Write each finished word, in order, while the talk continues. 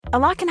A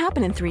lot can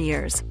happen in 3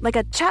 years, like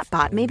a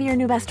chatbot may be your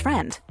new best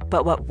friend.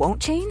 But what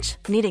won't change?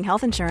 Needing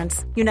health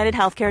insurance. United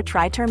Healthcare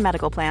Tri-Term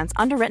Medical Plans,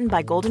 underwritten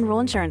by Golden Rule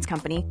Insurance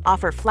Company,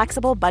 offer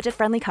flexible,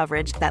 budget-friendly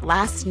coverage that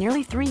lasts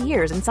nearly 3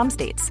 years in some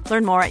states.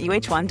 Learn more at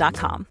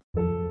uh1.com.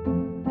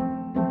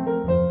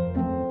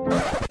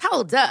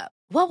 Hold up.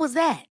 What was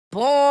that?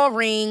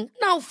 Boring.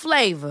 No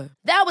flavor.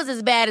 That was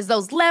as bad as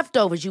those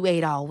leftovers you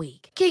ate all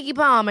week. Keke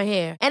Palmer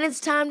here, and it's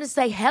time to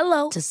say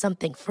hello to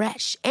something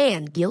fresh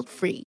and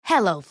guilt-free.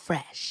 Hello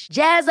Fresh.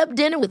 Jazz up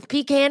dinner with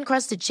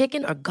pecan-crusted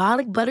chicken or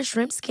garlic butter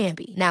shrimp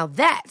scampi. Now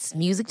that's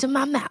music to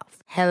my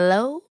mouth.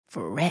 Hello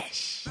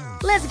Fresh.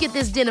 Let's get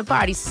this dinner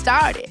party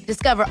started.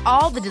 Discover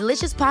all the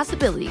delicious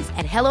possibilities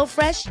at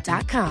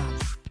hellofresh.com.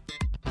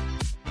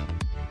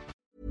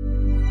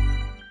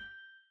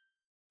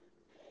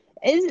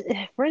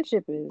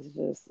 Friendship is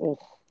just, ugh.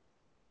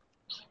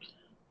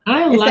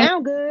 I It like.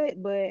 sound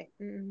good, but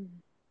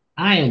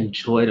I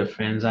enjoy the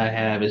friends I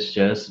have. It's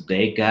just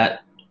they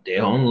got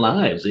their own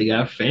lives. They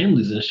got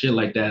families and shit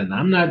like that, and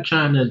I'm not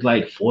trying to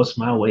like force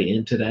my way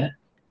into that.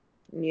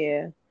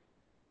 yeah.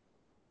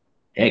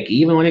 Heck,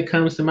 even when it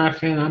comes to my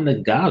friend, I'm the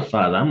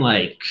godfather. I'm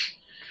like,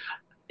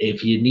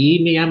 if you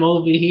need me, I'm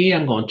over here.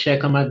 I'm gonna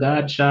check on my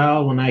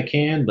godchild when I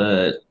can,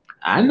 but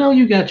I know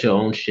you got your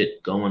own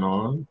shit going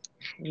on.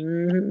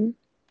 hmm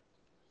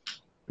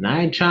And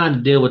I ain't trying to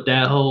deal with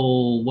that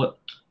whole what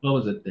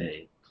was the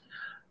thing?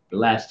 The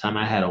last time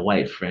I had a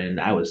white friend,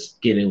 I was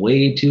getting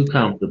way too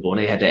comfortable, and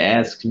they had to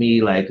ask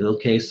me like,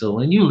 "Okay, so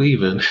when you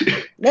leaving?"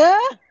 For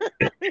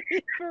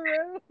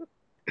real.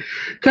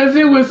 Because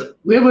it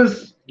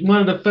was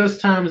one of the first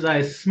times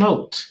I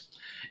smoked,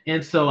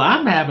 and so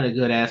I'm having a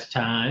good ass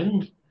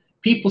time.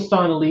 People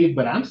starting to leave,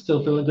 but I'm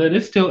still feeling good.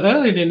 It's still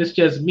early, and it's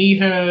just me,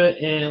 her,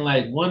 and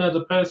like one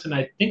other person.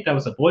 I think that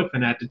was a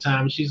boyfriend at the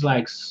time. She's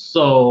like,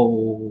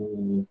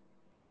 "So."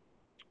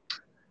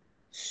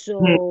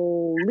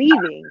 So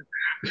leaving,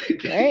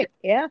 right?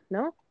 Yeah,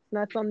 no, it's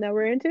not something that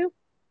we're into.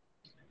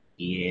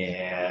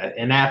 Yeah,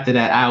 and after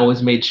that, I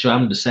always made sure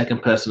I'm the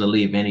second person to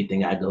leave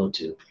anything I go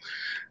to.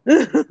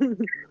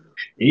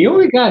 You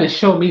only got to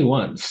show me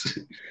once.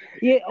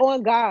 Yeah,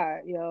 on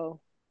God, yo,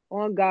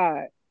 on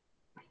God.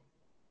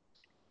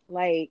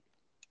 Like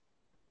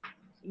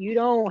you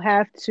don't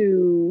have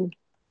to.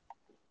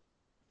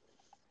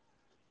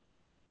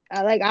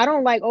 I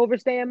don't like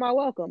overstaying my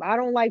welcome. I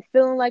don't like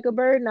feeling like a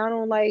burden. I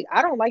don't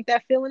like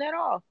that feeling at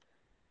all.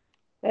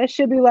 That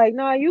should be like,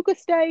 nah, you could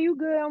stay. You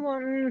good? I'm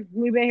on.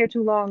 We've been here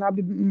too long. I'll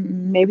be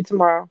maybe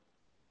tomorrow.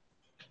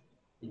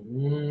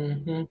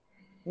 Hmm.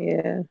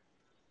 Yeah,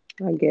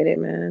 I get it,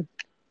 man.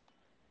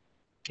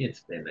 It's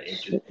been an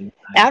interesting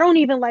I time. don't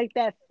even like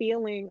that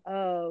feeling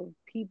of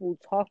people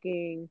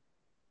talking,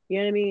 you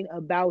know what I mean,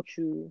 about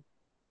you.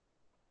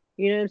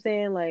 You know what I'm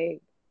saying?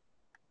 Like,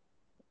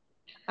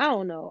 I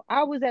don't know.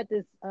 I was at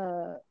this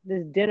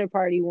dinner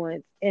party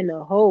once and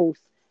the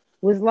host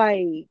was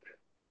like,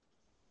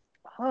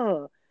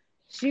 huh.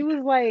 She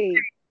was like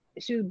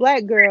she was a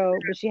black girl,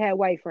 but she had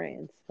white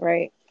friends,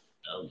 right?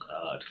 Oh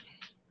God.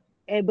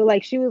 And but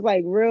like she was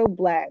like real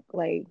black,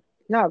 like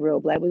not real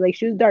black, but like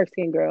she was dark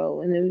skinned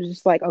girl, and it was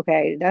just like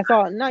okay, that's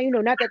all. Not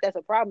not that that's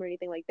a problem or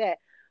anything like that,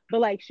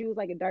 but like she was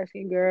like a dark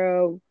skinned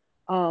girl.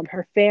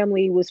 Her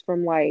family was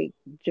from like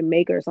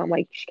Jamaica or something.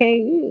 Like she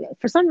came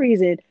for some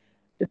reason.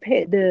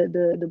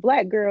 The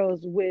black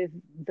girls with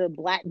the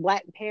black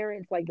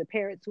parents, like the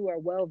parents who are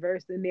well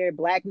versed in their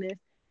blackness,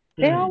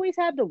 they Hmm. always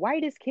have the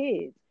whitest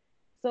kids.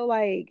 So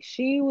like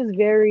she was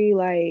very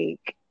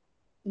like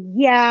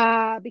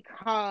yeah,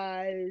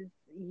 because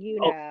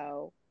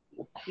Oh,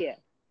 yeah.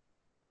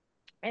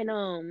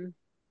 And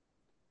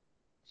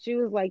she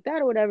was like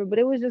that or whatever, but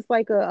it was just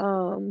like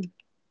a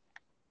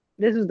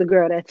this is the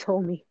girl that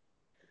told me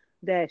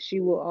that she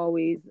will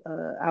always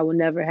I will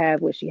never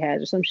have what she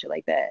has or some shit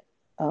like that.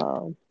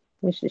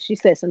 When she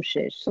said some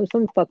shit, some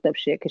fucked up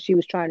shit cuz she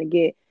was trying to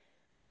get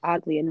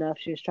oddly enough,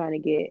 she was trying to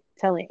get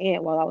telling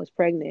Aunt while I was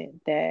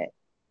pregnant that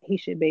he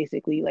should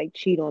basically like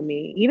cheat on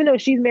me even though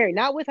she's married,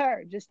 not with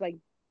her, just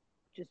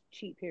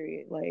cheat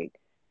period. Like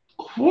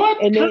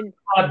what and kind then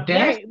of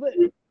audacity?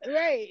 right, but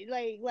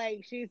right,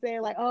 like she's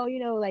saying like, oh,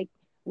 like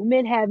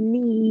men have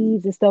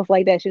needs and stuff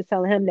like that. She was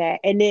telling him that,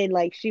 and then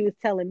like she was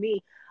telling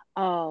me,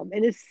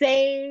 in the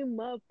same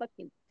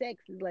motherfucking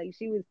text, like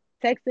she was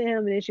texting him,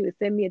 and then she would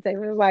send me a text.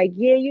 And it was like,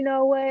 yeah, you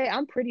know what?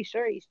 I'm pretty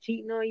sure he's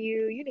cheating on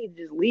you. You need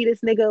to just leave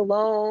this nigga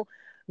alone.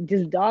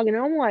 Just dogging.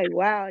 I'm like,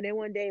 wow. And then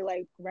one day,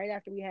 like right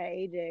after we had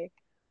AJ,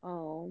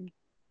 um,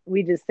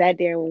 we just sat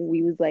there and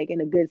we was like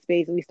in a good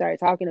space and we started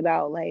talking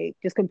about like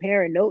just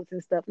comparing notes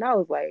and stuff. And I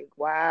was like,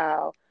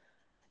 wow.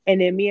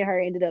 And then me and her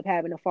ended up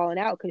having a falling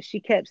out because she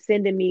kept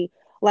sending me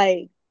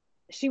like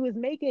she was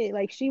making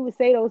like she would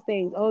say those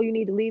things, oh, you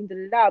need to leave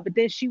but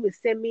then she would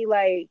send me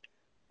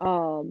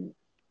um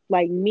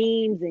like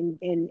memes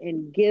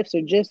and gifts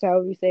or just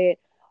however you say it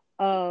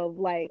of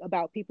like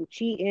about people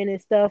cheating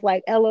and stuff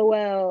like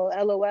LOL,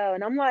 LOL.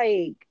 And I'm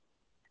like,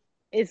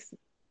 it's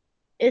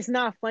it's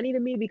not funny to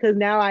me because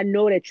now I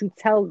know that you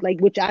tell, like,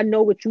 which I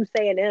know what you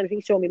saying to him.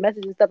 He showed me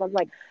messages and stuff. I'm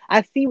like,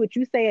 I see what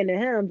you saying to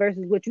him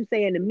versus what you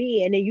saying to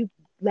me, and then you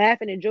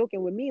laughing and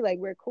joking with me like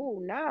we're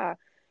cool. Nah.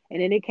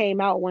 And then it came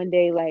out one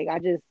day, like I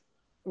just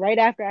right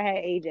after I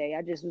had AJ,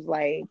 I just was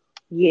like,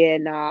 yeah,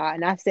 nah.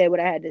 And I said what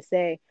I had to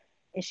say,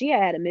 and she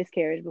had a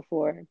miscarriage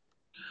before,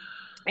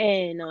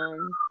 and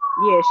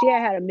yeah, she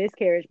had a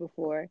miscarriage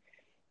before,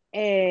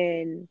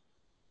 and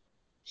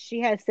she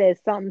had said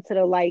something to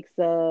the likes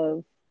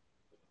of,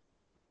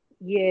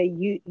 yeah,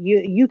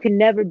 you can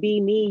never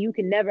be me, you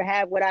can never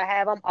have what I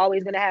have, I'm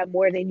always gonna have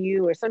more than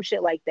you, or some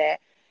shit like that.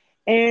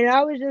 And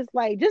I was just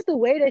like, just the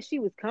way that she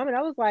was coming,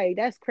 I was like,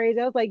 that's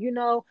crazy. I was like,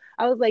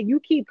 I was like, you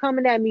keep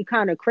coming at me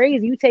kind of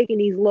crazy, you taking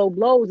these low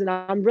blows, and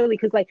I'm really,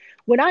 because like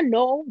when I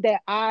know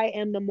that I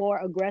am the more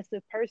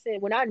aggressive person,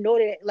 when I know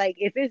that, like,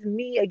 if it's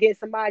me against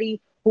somebody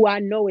who I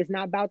know is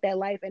not about that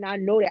life, and I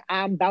know that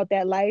I'm about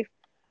that life,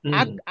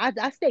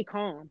 I stay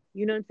calm.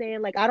 You know what I'm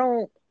saying? Like I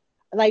don't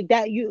like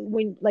that. You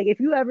when like if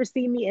you ever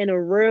see me in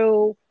a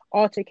real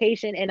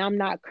altercation and I'm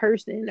not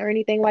cursing or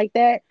anything like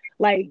that,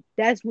 like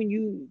that's when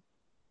you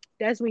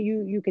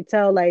could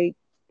tell, like,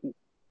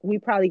 we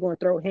probably gonna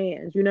throw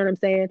hands. You know what I'm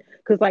saying?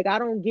 Because like I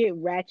don't get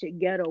ratchet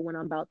ghetto when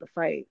I'm about to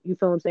fight. You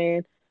feel what I'm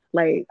saying?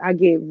 Like I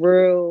get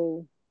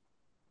real.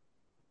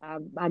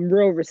 I'm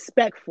real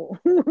respectful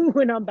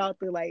when I'm about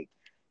to like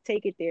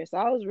take it there. So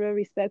I was real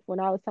respectful,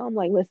 and I was telling him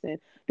like, listen,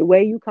 the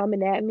way you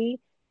coming at me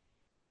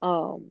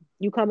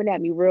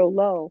real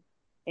low,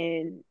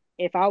 and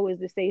if I was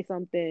to say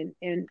something,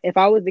 and if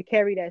I was to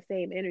carry that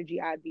same energy,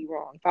 I'd be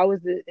wrong. If I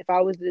was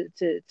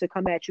to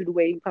come at you the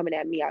way you coming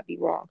at me, I'd be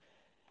wrong.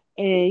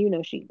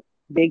 And she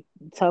big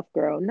tough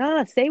girl.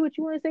 Nah, say what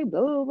you want to say. Blah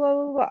blah blah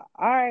blah blah.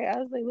 All right, I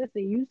was like,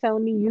 listen, you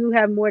telling me you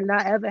have more than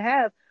I ever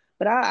have,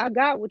 but I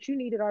got what you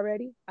needed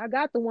already. I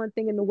got the one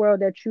thing in the world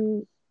that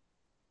you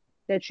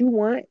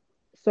want.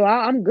 So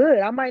I'm good.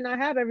 I might not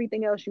have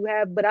everything else you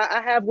have, but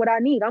I have what I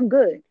need. I'm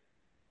good.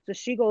 So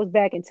she goes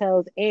back and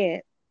tells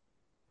Aunt,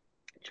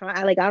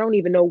 I don't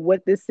even know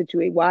what this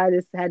situation, why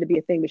this had to be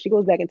a thing, but she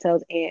goes back and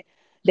tells Aunt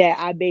that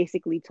I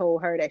basically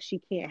told her that she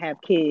can't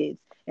have kids,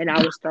 and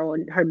I was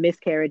throwing her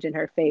miscarriage in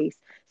her face.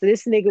 So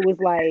this nigga was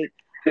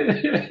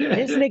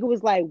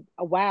like,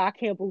 wow, I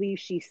can't believe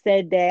she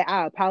said that.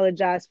 I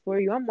apologize for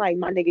you. I'm like,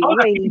 my nigga, Oh, you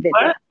ain't even.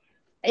 what?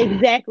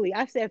 Exactly.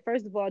 I said,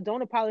 first of all,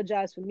 don't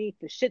apologize for me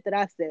for shit that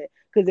I said.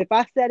 Because if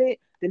I said it,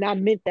 then I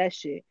meant that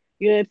shit.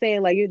 You know what I'm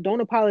saying? Like, you don't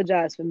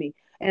apologize for me.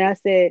 And I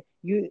said,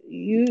 you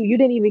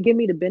didn't even give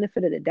me the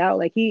benefit of the doubt.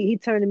 Like he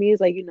turned to me,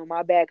 he's like,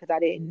 my bad, because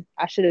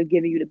I should have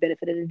given you the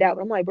benefit of the doubt.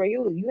 But I'm like, bro,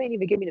 you ain't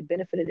even give me the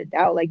benefit of the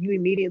doubt. Like you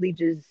immediately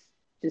just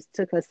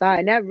took her side.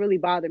 And that really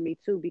bothered me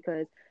too,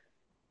 because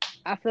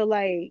I feel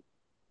like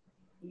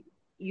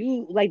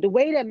you like the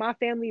way that my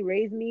family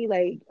raised me,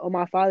 like on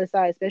my father's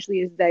side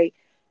especially, is like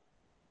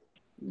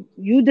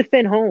you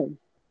defend home.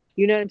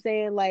 You know what I'm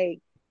saying?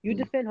 Like you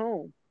defend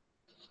home.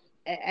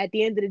 At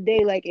the end of the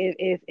day, like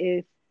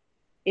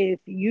if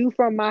you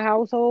from my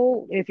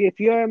household, if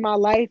you're in my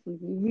life,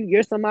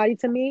 you're somebody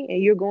to me,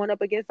 and you're going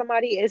up against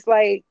somebody, it's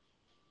like,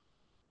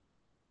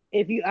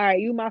 if you all right,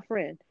 you my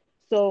friend.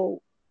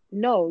 So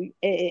no,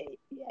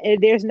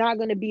 there's not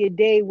gonna be a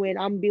day when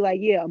I'm gonna be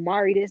like, yeah,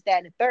 Amari, this,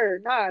 that, and the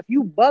third. Nah, if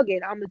you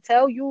bugging, I'm gonna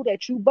tell you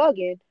that you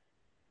bugging,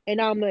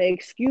 and I'm gonna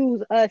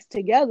excuse us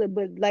together.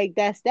 But like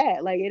that's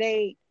that. Like it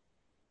ain't.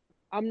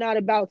 I'm not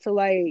about to,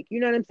 like, you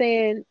know what I'm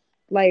saying?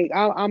 Like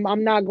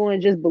I'm not going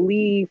to just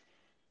believe.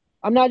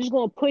 I'm not just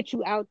going to put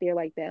you out there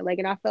like that. Like,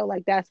 and I felt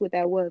like that's what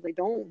that was. Like,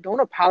 don't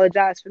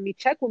apologize for me.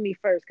 Check with me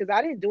first, because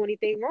I didn't do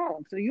anything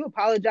wrong. So you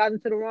apologizing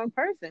to the wrong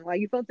person. Like,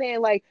 you feel what I'm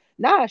saying? Like,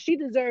 nah, she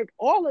deserved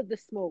all of the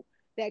smoke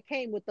that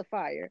came with the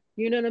fire.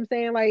 You know what I'm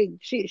saying? Like,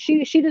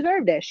 she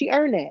deserved that. She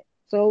earned that.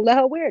 So let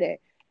her wear that.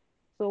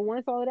 So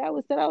once all of that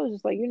was said, I was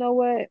just like, you know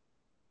what?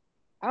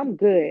 I'm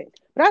good.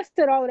 But I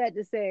said all of that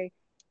to say,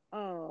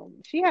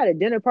 she had a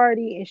dinner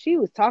party, and she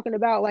was talking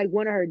about like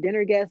one of her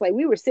dinner guests. Like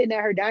we were sitting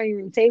at her dining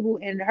room table,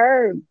 and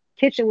her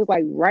kitchen was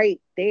like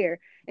right there.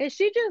 And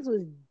she just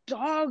was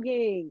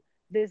dogging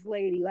this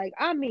lady. Like,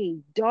 I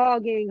mean,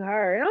 dogging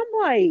her. And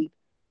I'm like,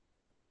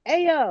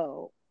 hey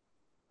yo,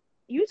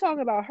 you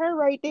talking about her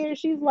right there?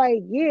 She's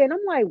like, yeah. And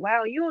I'm like,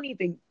 wow, you don't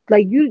even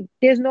like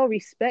there's no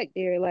respect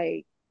there.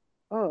 Like,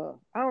 oh,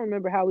 I don't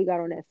remember how we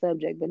got on that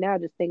subject, but now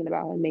just thinking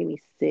about her made me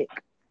sick.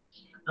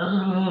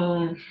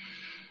 Um,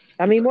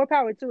 I mean, more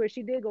power to her.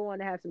 She did go on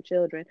to have some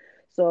children,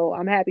 so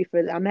I'm happy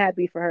for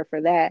her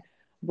for that.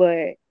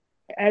 But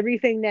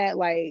everything that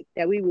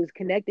we was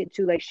connected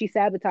to, like she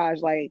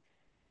sabotaged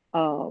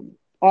all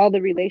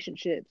the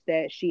relationships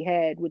that she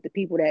had with the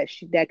people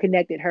that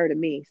connected her to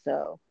me.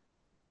 So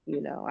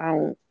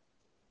I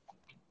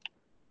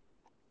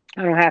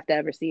don't have to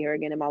ever see her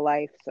again in my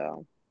life.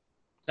 So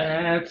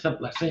that's a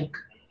blessing.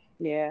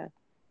 yeah,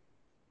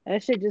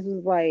 that shit just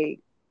was like,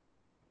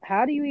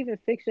 how do you even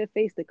fix your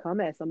face to come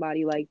at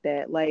somebody like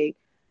that? Like,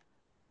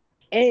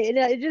 and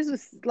it just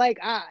was like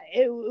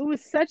it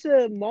was such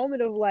a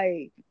moment of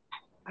like,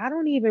 I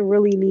don't even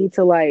really need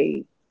to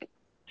like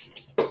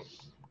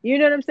You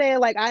know what I'm saying?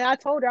 Like I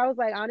told her, I was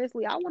like,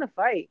 honestly, I want to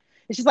fight.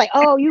 And she's like,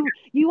 oh, you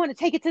want to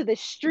take it to the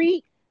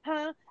street?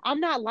 Huh? I'm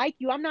not like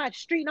you. I'm not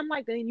street. And I'm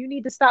like, then you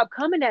need to stop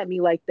coming at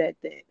me like that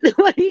then.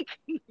 Like,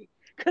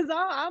 because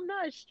I'm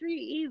not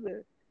street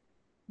either.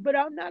 But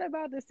I'm not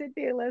about to sit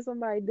there and let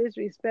somebody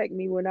disrespect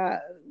me when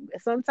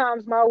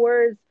sometimes my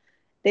words,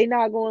 they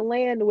not going to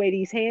land the way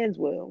these hands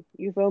will.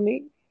 You feel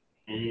me?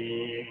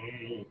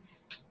 Mm,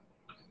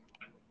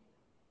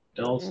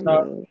 don't I'm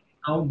start. just,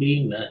 Don't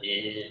be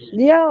nothing.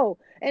 yo,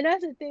 and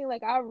that's the thing.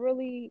 Like, I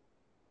really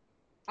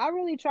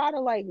try to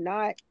like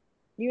not,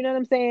 you know what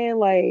I'm saying?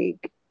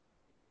 Like,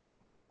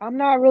 I'm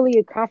not really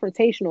a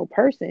confrontational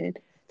person,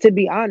 to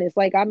be honest.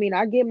 Like, I mean,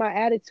 I get my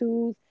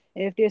attitudes,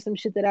 and if there's some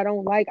shit that I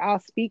don't like, I'll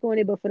speak on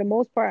it. But for the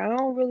most part, I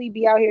don't really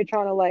be out here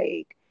trying to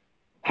like,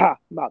 ha,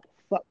 I'm about to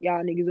fuck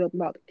y'all niggas up,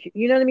 I'm about to,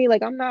 you know what I mean?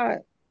 Like, I'm not.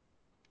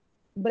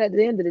 But at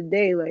the end of the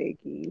day, like,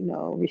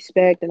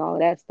 respect and all of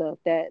that stuff,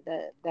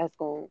 that's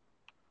going,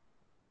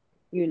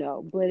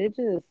 But it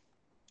just,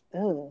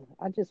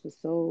 I just was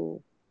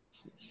so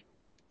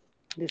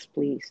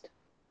displeased.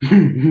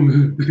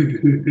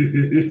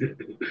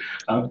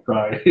 I'm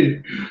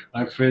sorry.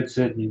 My friend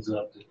sent me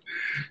something.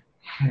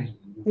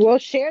 Well,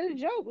 share the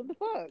joke. What the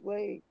fuck?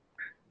 Like,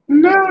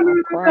 No, talking no, about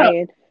no,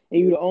 crying and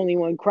you the only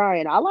one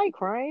crying. I like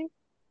crying.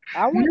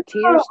 I no. want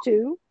tears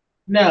too.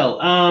 No.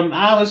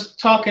 I was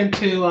talking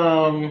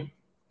to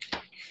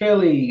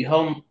Philly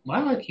home.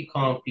 Why do I keep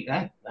calling people?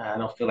 I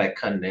don't feel like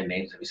cutting their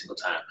names every single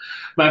time.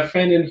 My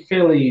friend in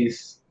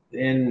Philly's,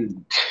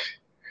 and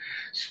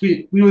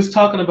we was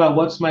talking about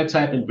what's my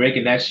type and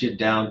breaking that shit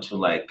down to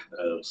like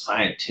a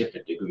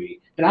scientific degree.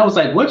 And I was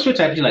like, "What's your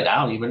type?" She's like, "I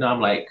don't even know."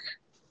 I'm like,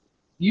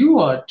 "You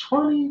are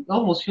 20,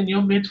 almost in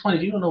your mid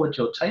 20s. You don't know what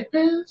your type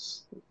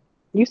is?"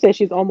 You said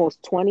she's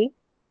almost 20.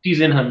 She's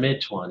in her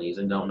mid 20s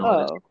and don't know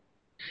what it's. Oh,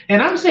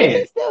 And I'm but saying,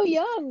 she's still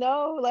young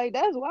though. Like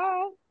that's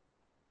wild.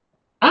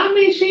 I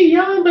mean, she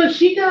young, but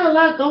she got a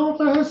lot going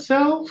for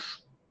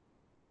herself.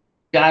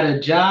 Got a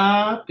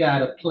job,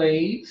 got a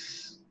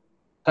place.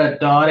 Her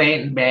daughter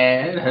ain't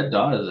bad. Her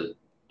daughter's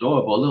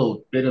adorable. A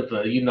little bit of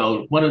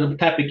a, one of them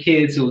type of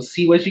kids who'll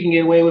see what she can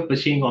get away with, but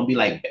she ain't gonna be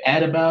like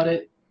bad about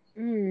it.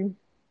 Mm.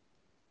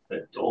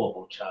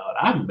 Adorable child.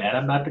 I'm mad.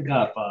 I'm not the So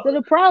godfather.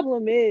 the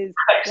problem is,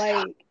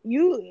 like,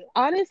 you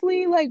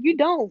honestly, like, you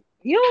don't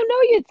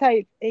know your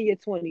type in your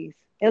 20s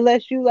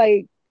unless you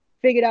like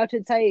figured out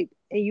your type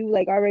and you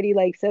like already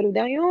like settled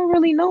down. You don't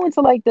really know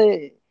until like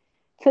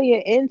till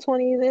you're in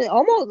 20s and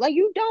almost like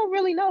you don't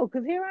really know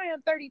because here I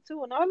am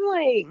 32 and I'm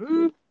like,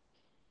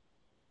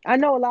 I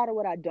know a lot of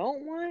what I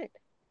don't want,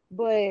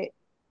 but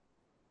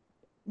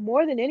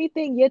more than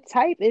anything, your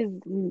type is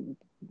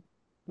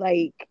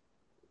like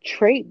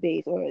trait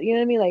based, or you know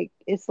what I mean? Like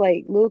it's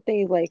like little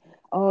things like,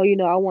 oh,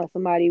 I want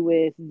somebody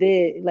with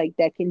this, like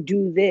that can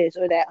do this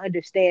or that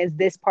understands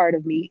this part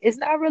of me. It's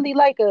not really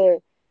like a,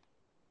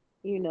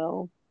 you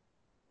know,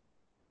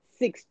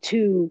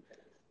 6'2",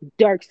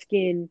 dark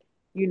skin,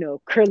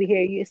 curly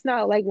hair. It's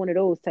not like one of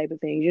those type of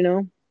things.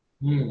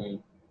 Hmm.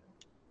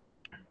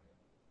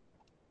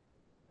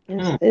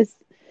 It's Hmm. it's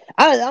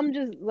I'm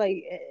just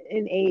like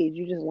in age,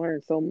 you just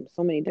learn so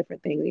many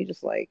different things. You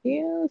just like,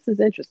 yeah, this is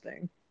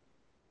interesting.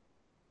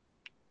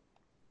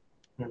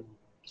 Hmm.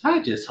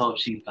 I just hope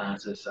she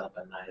finds herself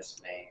a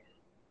nice man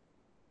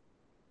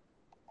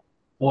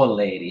or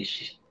lady,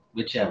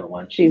 whichever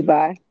one She's she.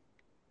 bi.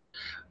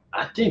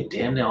 I think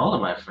damn near all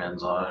of my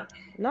friends are.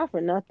 Not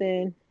for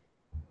nothing.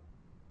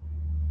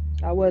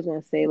 I was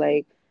gonna say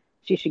like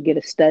she should get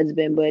a studs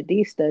bin, but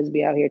these studs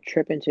be out here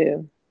tripping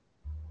too.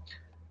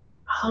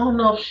 I don't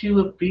know if she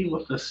would be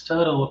with a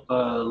stud or with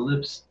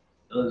lips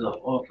or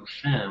with a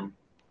femme.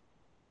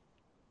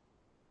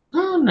 I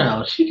don't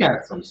know. She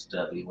got some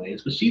stubby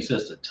ways, but she's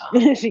just a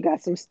tom. She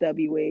got some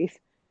stubby ways.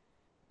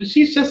 But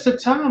she's just a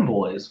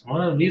tomboy. It's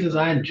one of the reasons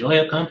I enjoy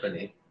her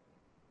company.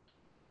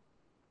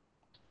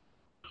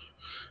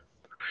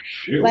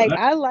 Shit, Like what?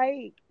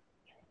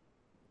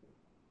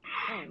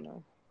 I don't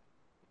know.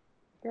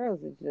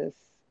 Girls is just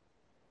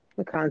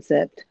the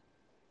concept.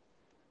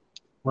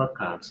 What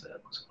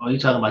concept? Oh, you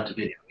talking about the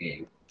video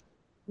game?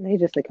 They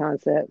just a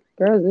concept.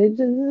 Girls, they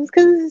just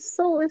because it's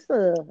I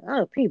don't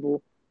know,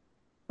 people.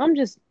 I'm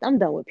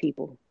done with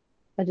people.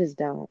 I just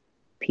don't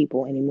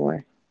people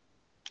anymore.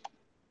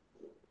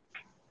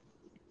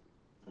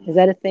 Is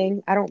that a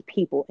thing? I don't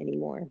people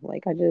anymore.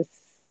 Like I just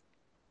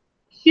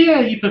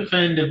Yeah, you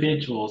prefer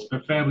individuals,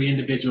 preferably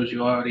individuals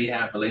you already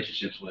have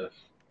relationships with.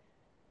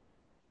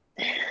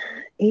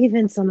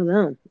 even some of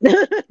them.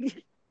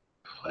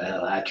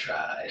 Well, I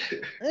tried.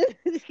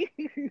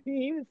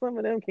 Even some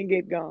of them can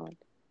get gone.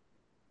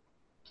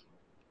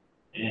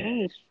 Yeah.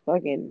 I'm just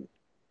fucking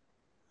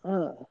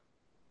uh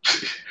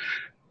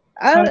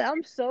I-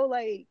 I'm so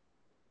like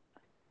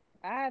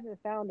I haven't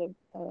found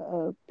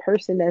a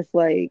person that's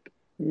like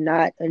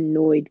not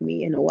annoyed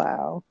me in a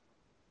while.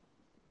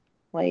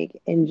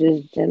 Like in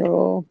just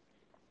general.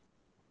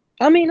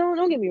 I mean,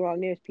 don't get me wrong,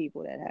 there's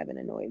people that haven't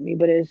annoyed me,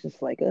 but it's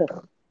just like,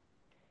 ugh,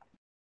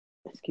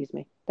 excuse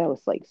me. That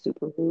was like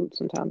super rude.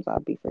 Sometimes I'll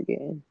be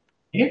forgetting.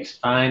 It's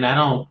fine. I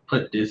don't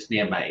put this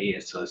near my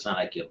ear, so it's not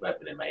like you're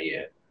burping in my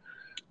ear.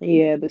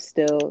 Yeah, but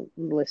still,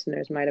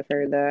 listeners might have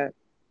heard that.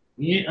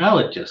 Yeah, I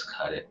would just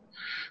cut it.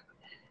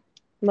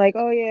 Like,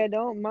 oh yeah,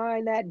 don't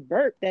mind that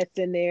burp that's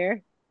in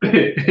there.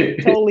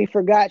 Totally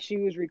forgot she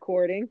was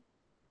recording.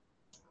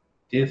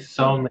 There's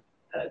so many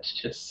cuts,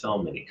 just so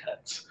many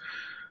cuts.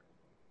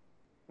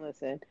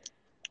 Listen,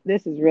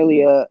 this is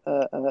really a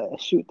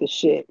shoot the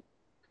shit.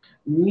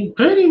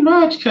 Pretty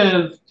much,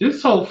 because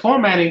this whole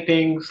formatting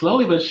thing,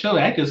 slowly but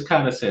surely, I just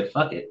kind of said,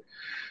 fuck it.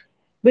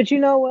 But you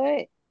know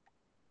what?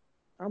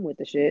 I'm with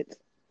the shits.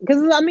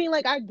 Because I mean,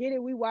 like, I get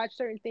it. We watch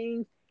certain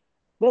things,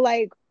 but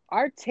like,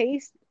 our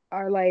tastes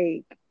are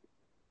like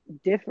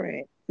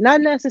different. Not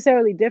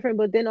necessarily different,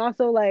 but then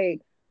also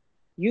like,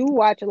 you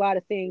watch a lot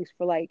of things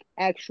for like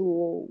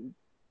actual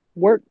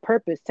work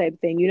purpose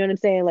type thing. You know what I'm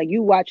saying? Like,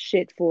 you watch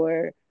shit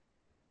for,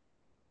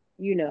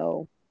 you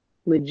know,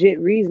 legit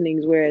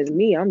reasonings. Whereas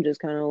me, I'm just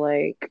kind of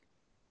like,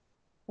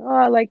 oh,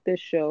 I like this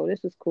show.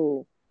 This is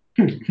cool.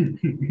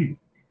 You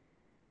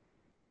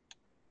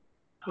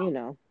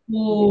know, be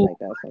Ooh, like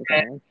that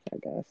sometimes, I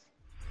guess.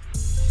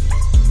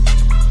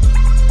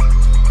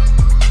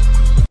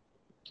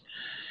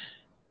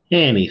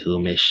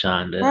 anywho, Miss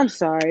Shonda. I'm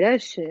sorry,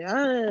 that shit.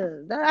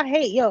 I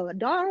hate I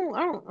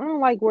don't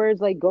like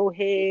words like go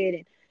ahead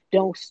and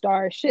don't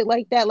start shit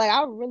like that. Like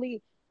I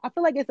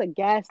feel like it's a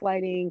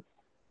gaslighting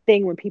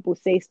thing when people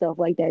say stuff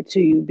like that to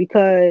you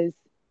because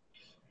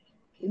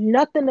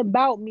nothing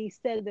about me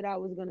said that I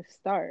was gonna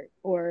start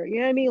or you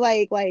know what I mean.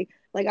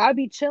 Like I'll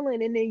be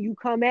chilling and then you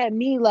come at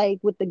me like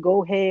with the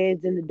go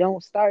aheads and the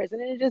don't starts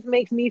and it just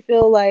makes me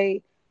feel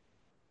like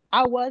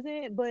I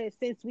wasn't, but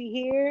since we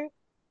here,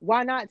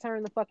 why not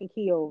turn the fucking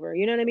key over?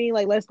 You know what I mean?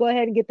 Like, let's go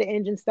ahead and get the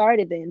engine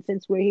started then,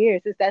 since we're here,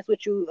 since that's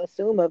what you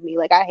assume of me.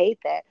 Like, I hate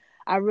that.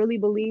 I really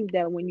believe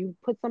that when you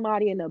put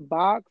somebody in a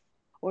box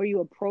or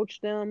you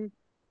approach them,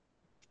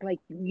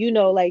 like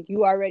like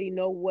you already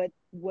know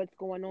what's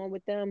going on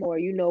with them or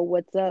you know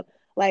what's up.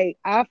 Like,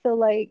 I feel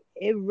like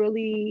it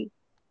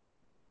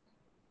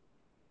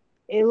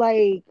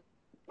like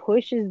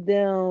pushes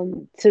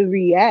them to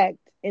react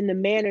in the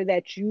manner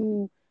that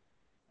you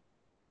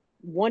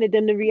wanted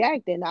them to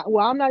react in.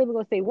 Well, I'm not even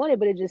gonna say wanted,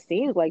 but it just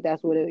seems like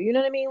that's what it. You know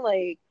what I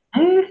mean?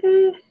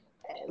 Hmm.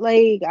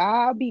 Like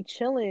I'll be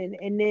chilling,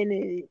 and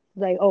then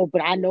like, oh,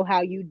 but I know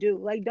how you do.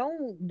 Like,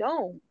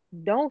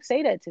 don't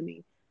say that to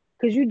me,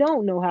 because you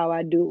don't know how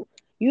I do.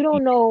 You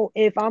don't know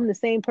if I'm the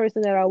same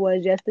person that I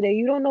was yesterday.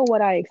 You don't know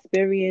what I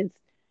experienced.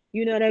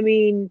 You know what I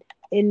mean?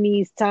 In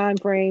these time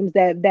frames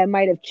that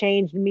might have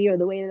changed me or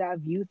the way that I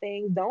view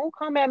things. Don't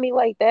come at me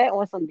like that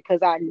on some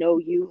because I know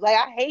you. Like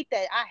I hate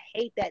that. I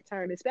hate that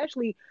term,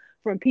 especially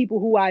from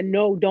people who I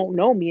know don't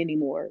know me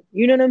anymore.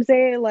 You know what I'm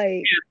saying?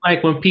 Like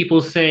Like when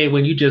people say,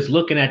 when you just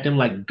looking at them,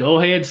 like,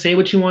 go ahead, say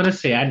what you want to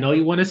say. I know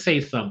you want to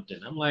say something.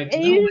 I'm like,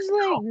 and no, you're just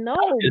like, no,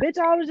 bitch,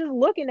 I was just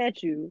looking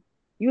at you.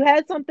 You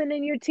had something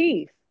in your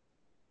teeth.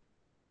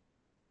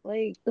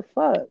 Like the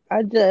fuck.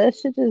 I just that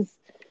shit just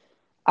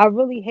I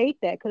really hate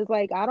that because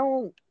like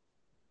I'm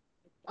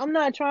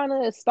not trying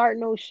to start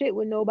no shit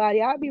with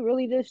nobody. I'll be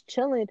really just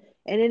chilling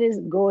and then it's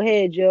go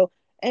ahead, Joe.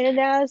 And then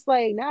now it's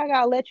like now I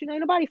gotta let you know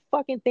ain't nobody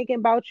fucking thinking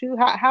about you.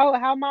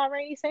 How my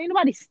Rainey say ain't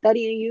nobody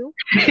studying you.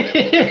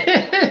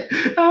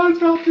 I was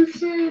about to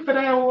say, but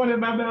I don't want it in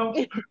my mouth.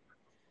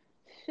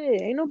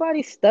 Shit, ain't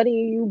nobody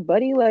studying you,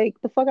 buddy. Like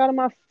the fuck out of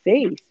my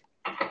face.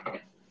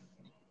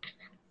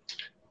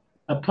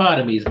 A part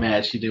of me is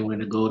mad she didn't win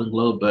the Golden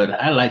Globe, but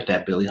I like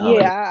that Billie Yeah,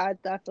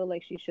 Holiday. I feel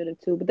like she should have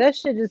too. But that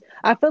shit just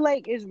I feel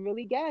like it's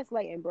really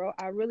gaslighting, bro.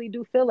 I really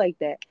do feel like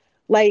that.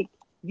 Like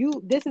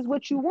this is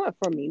what you want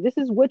from me. This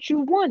is what you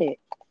wanted.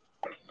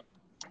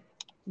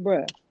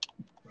 Bruh.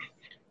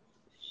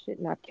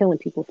 Shit not killing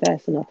people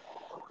fast enough.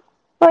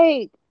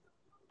 Like,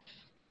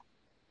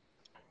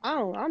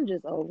 I'm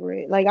just over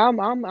it. Like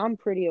I'm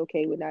pretty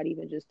okay with not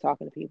even just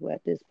talking to people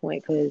at this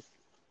point because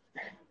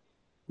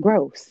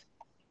gross.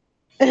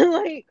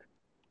 Like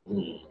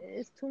Mm.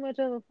 it's too much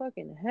of a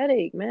fucking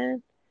headache,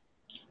 man.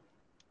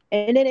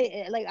 And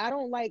then like I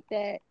don't like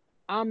that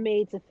I'm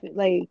made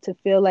to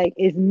feel like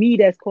it's me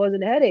that's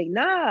causing the headache.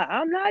 Nah,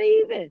 I'm not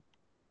even.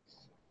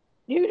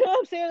 You know what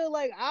I'm saying?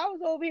 Like I was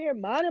over here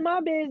minding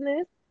my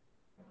business,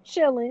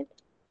 chilling.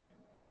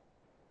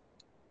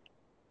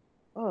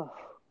 Oh,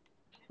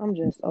 I'm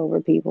just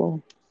over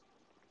people.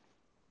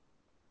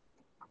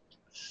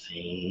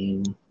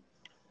 Same.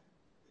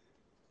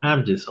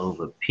 I'm just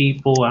over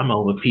people. I'm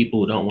over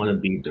people who don't want to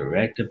be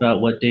direct about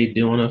what they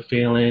doing or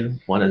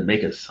feeling, want to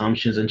make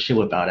assumptions and shit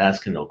without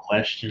asking no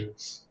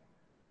questions.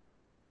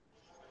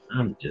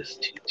 I'm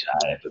just too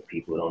tired for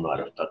people who don't know how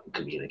to fucking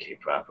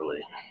communicate properly.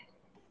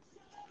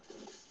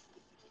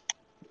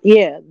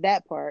 Yeah,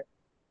 that part.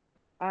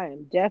 I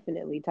am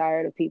definitely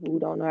tired of people who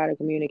don't know how to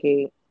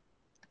communicate.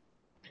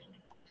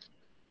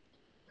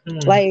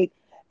 Mm. Like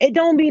it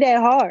don't be that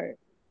hard.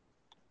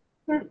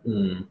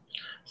 Mm-mm.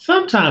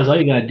 Sometimes all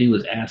you gotta do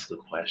is ask a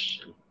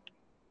question.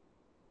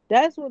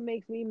 That's what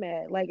makes me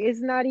mad. Like it's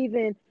not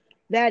even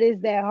that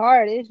is that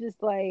hard. It's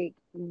just like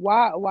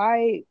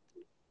why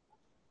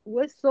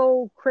what's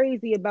so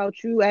crazy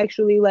about you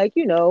actually, like,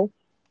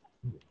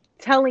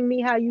 telling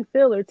me how you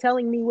feel or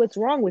telling me what's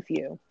wrong with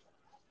you?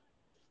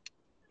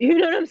 You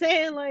know what I'm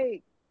saying?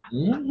 Like,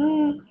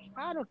 Mhm.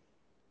 how the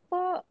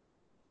fuck?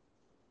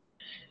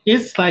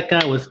 It's like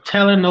I was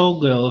telling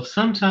old girl, if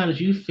sometimes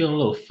you feel a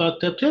little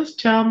fucked up, just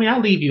tell me.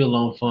 I'll leave you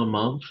alone for a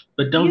month.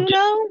 But don't You do.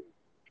 know?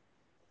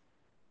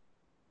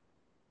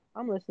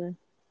 I'm listening.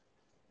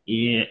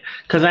 Yeah,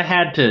 because I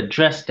had to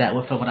address that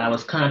with her when I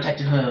was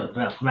contacting her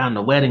around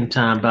the wedding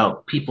time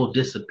about people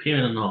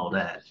disappearing and all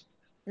that.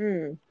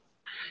 Mm.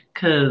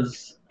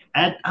 Because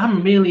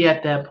I'm really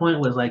at that point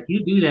where it's like,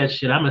 you do that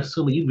shit, I'm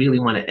assuming you really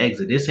want to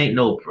exit. This ain't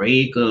no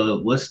break or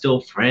we're still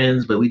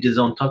friends, but we just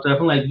don't talk to her.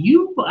 I'm like,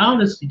 you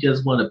honestly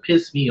just want to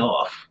piss me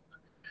off.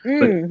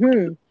 But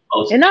Hmm.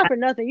 most And not for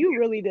nothing, you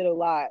really did a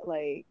lot.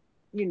 Like,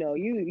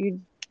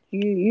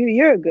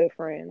 you're a good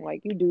friend.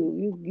 Like,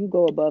 you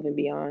go above and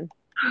beyond.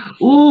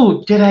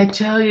 Ooh, did I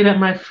tell you that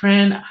my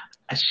friend,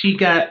 she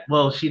got,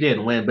 well, she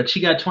didn't win, but she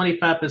got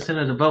 25%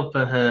 of the vote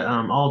for her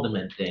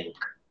alderman thing.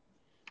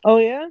 Oh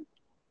yeah?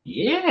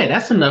 Yeah,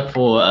 that's enough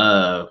for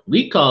a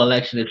recall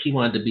election if she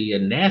wanted to be a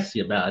nasty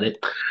about it.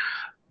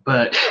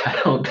 But I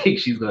don't think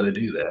she's going to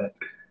do that.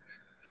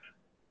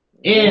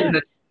 Yeah.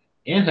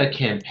 And her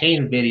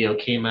campaign video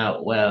came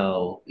out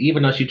well,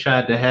 even though she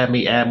tried to have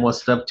me add more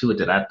stuff to it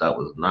that I thought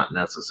was not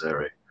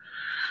necessary.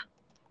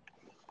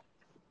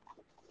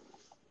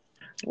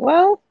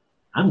 Well,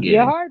 I'm your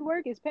getting, hard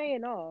work is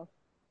paying off.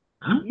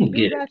 I'm You do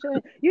getting. got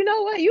your. You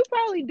know what? You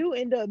probably do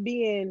end up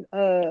being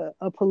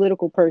a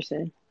political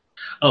person.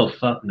 Oh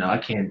fuck no, I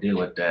can't deal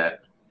with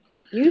that.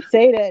 You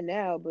say that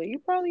now, but you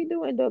probably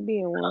do end up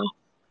being one.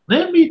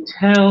 Let me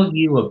tell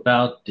you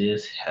about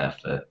this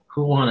heifer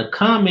who want to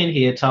come in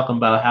here talking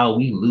about how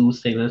we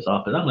lose things in this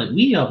office. I'm like,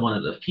 we are one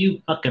of the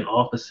few fucking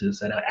offices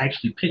that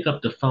actually pick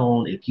up the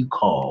phone if you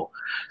call.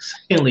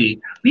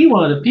 Secondly, we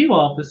one of the few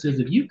offices,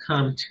 if you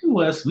come to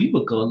us, we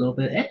will go a little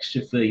bit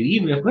extra for you,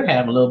 even if we're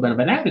having a little bit of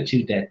an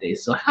attitude that day.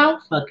 So how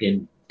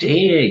fucking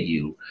dare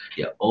you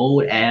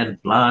old ass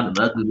blonde and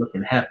ugly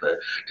looking heifer,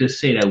 to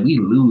say that we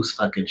lose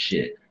fucking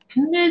shit?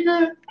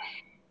 Nigga,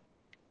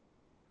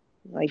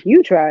 Like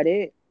you tried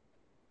it.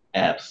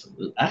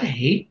 absolutely. I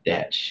hate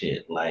that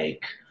shit.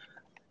 Like,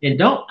 and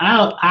don't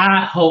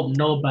I hope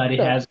nobody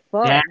The has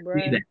fuck, that to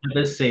bruh.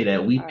 ever say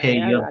that we All pay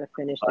right, I your gotta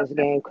finish this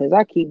game because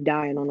I keep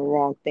dying on the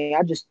wrong thing.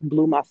 I just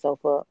blew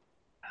myself up.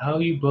 how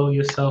you blow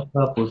yourself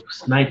up with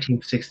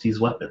 1960s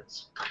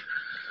weapons.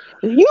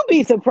 You'd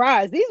be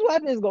surprised. These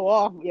weapons go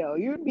off, yo.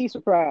 You'd be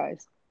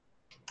surprised.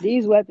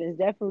 These weapons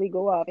definitely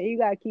go off. And you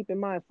gotta keep in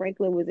mind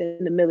Franklin was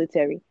in the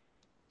military.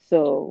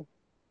 So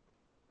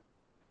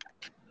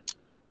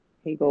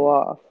he go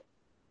off.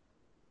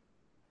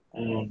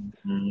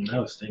 I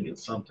was thinking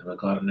something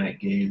regarding that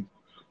game,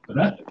 but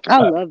I I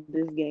love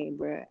this game,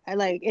 bro. I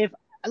like if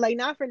like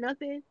not for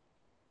nothing.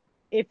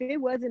 If it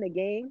wasn't a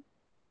game,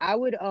 I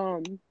would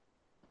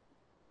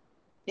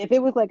if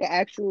it was like an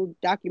actual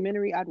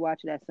documentary, I'd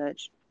watch it as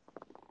such.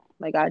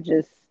 Like I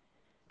just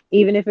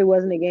even if it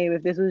wasn't a game,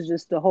 if this was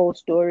just the whole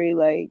story,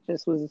 like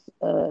this was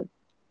a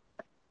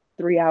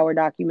 3 hour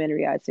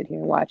documentary, I'd sit here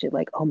and watch it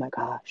like, oh my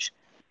gosh.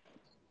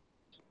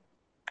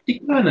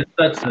 it kind of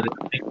sucks that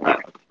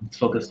it's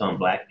focused on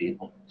black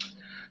people.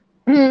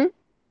 Mhm.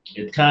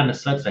 It kind of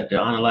sucks that there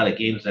aren't a lot of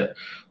games that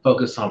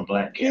focus on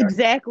black characters.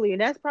 Exactly.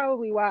 And that's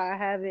probably why I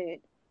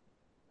haven't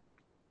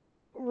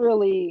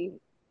really,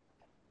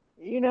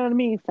 you know what I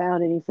mean,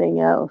 found anything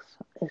else.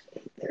 It's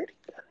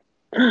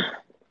 8:30.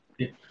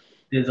 It,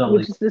 there's only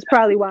Which is this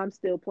probably why I'm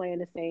still playing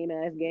the same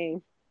ass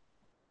game.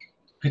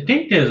 I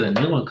think there's a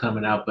new one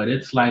coming out, but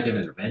it's like an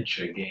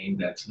adventure game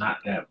that's not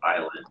that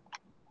violent.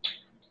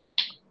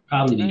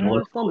 Probably the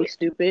more It's gonna be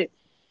stupid.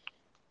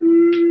 I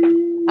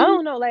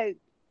don't know, like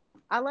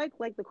I like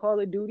the Call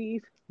of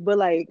Duties, but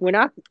like when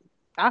I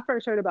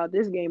first heard about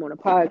this game on a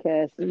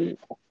podcast, and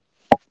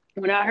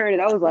when I heard it,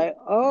 I was like,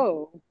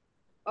 oh,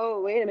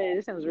 wait a minute,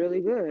 this sounds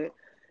really good.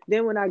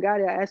 Then when I got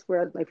it, I asked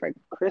for it like for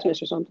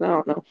Christmas or something, I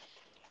don't know.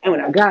 And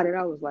when I got it,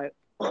 I was like,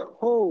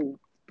 oh,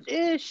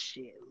 this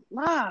shit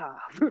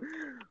live.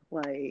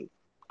 Like,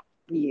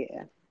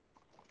 yeah.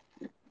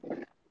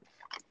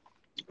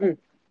 Mm.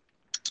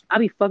 I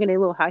be fucking they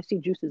little high C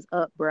juices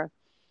up, bruh.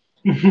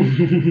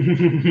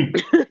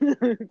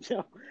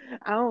 So,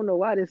 I don't know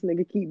why this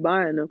nigga keep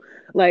buying them.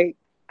 Like,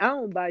 I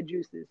don't buy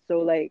juices. So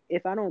like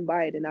if I don't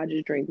buy it, then I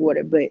just drink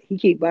water. But he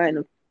keep buying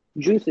them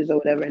juices or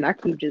whatever, and I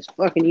keep just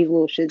fucking these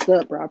little shits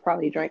up, bro. I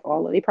probably drank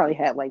all of they probably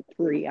had like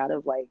three out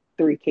of like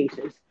 3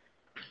 cases.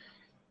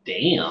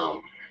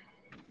 Damn.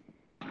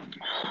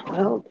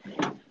 Well,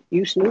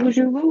 you snooze,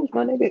 you lose,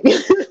 my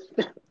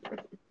nigga.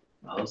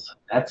 Oh, so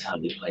that's how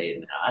we play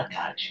it now. I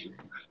got you.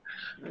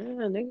 Yeah,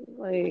 nigga,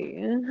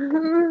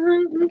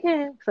 like,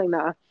 okay. It's like,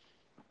 nah,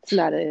 it's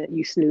not a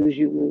you snooze,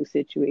 you lose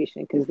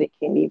situation because they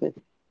can't even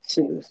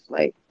snooze.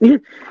 Like,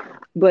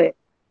 but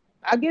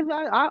I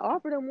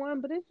offer them one,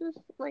 but it's just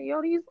like,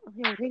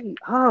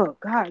 oh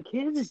God,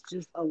 kids is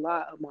just a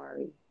lot,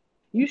 Amari.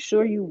 You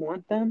sure you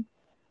want them?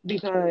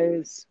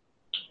 Because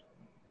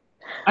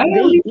I at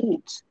They least,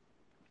 eat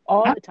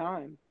all I, the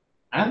time.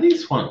 I at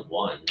least want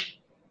one.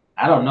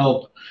 I don't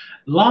know.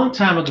 Long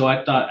time ago,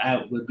 I thought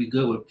I would be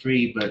good with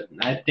free, but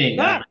I think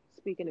Ah,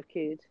 speaking of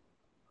kids,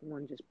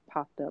 one just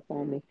popped up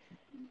on me.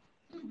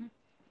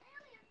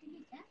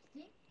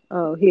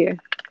 Oh, here.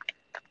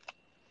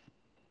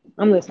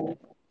 I'm listening.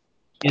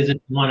 is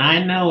it one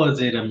I know or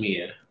is it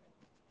Amir?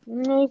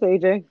 No, it's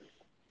AJ.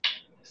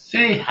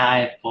 Say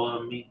hi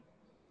for me.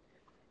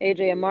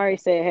 AJ Amari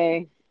said,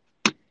 "Hey."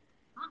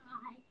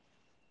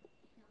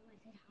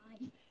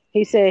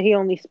 He said he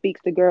only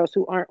speaks to girls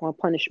who aren't on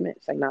punishment.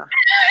 It's like, nah.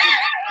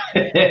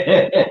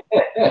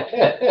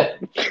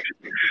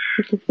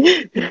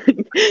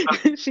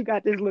 She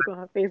got this look on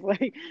her face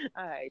like,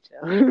 all right,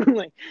 chill.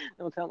 Like,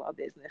 don't tell my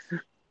business.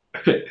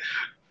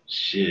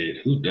 Shit,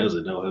 who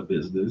doesn't know her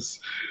business?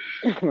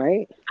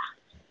 Right?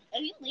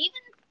 I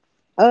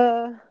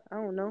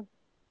don't know.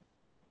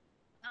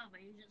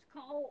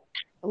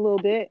 A little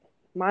bit.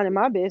 Minding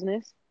my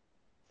business.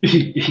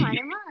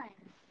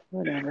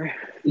 Whatever.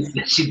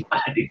 She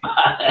body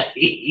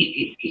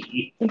body.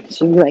 She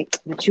was like,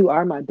 but you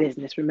are my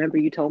business. Remember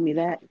you told me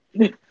that?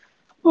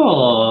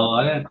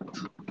 Oh, that,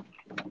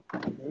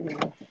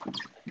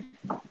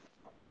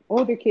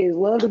 Older kids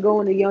love to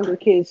go in the younger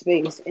kids'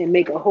 face and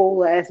make a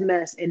whole ass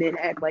mess and then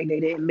act like they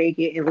didn't make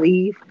it and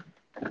leave.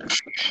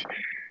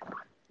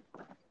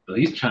 so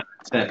he's trying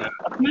to set her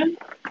up now.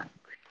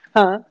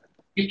 Huh?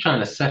 He's trying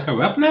to set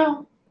her up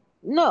now.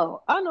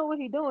 No, I know what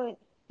he doing.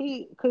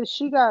 Cause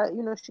she got,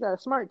 she got a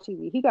smart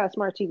TV. He got a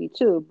smart TV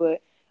too,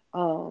 but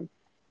um,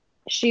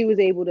 she was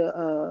able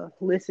to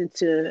listen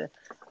to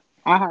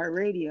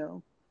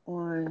iHeartRadio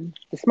on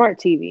the smart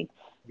TV.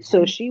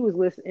 So Mhm. she was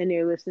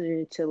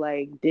listening to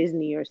like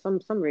Disney or some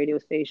radio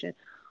station.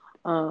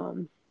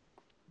 Um,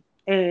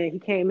 and he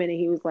came in and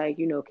he was like,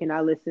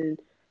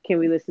 can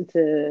we listen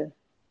to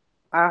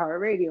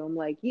iHeartRadio? I'm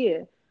like,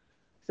 yeah.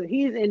 So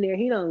he's in there.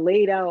 He done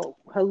laid out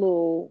her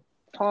little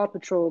Paw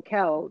Patrol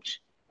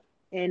couch,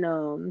 and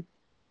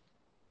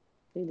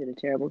they did a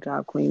terrible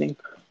job cleaning.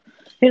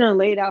 He done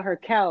laid out her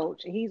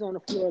couch, and he's on the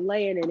floor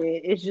laying in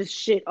it. It's just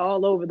shit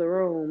all over the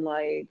room.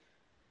 Like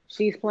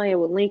she's playing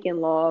with Lincoln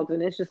Logs,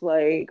 and it's just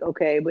like,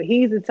 okay. But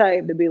he's the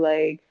type to be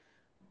like,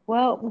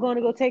 well, I'm going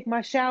to go take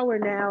my shower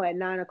now at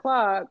 9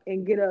 o'clock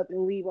and get up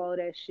and leave all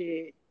that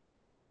shit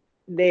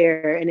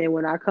there. And then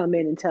when I come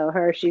in and tell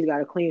her she's got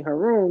to clean her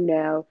room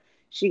now,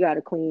 she got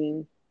to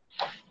clean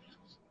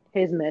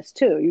his mess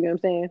too. You know what I'm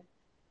saying?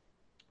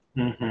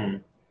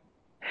 Mhm.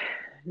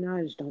 No,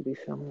 I just don't be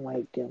feeling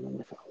like dealing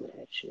with all of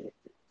that shit.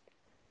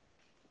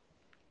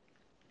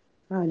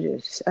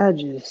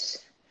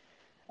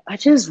 I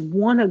just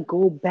want to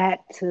go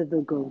back to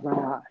the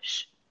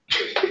garage.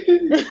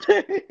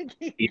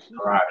 He's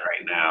right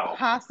now.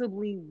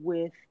 Possibly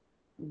with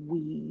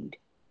weed.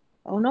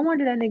 Oh, no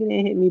wonder that nigga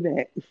didn't hit me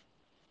back.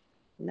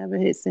 Never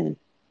hit sin.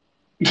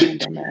 My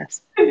dumb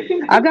ass.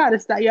 I gotta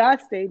stop. Y'all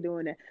stay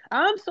doing that.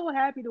 I'm so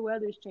happy the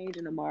weather's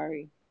changing,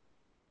 Amari.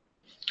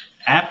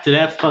 After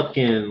that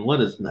fucking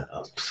what is that?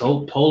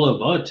 So polar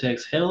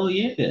vortex? Hell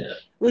yeah!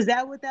 Was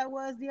that what that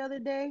was the other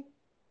day?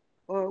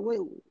 Or what?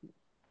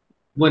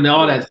 When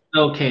all What? that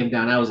snow came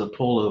down, that was a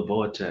polar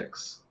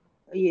vortex.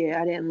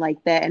 Yeah, I didn't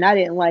like that, and I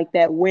didn't like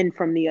that wind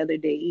from the other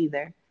day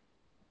either.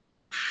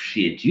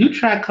 Shit, you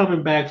try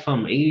coming back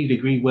from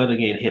 80-degree weather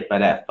getting hit by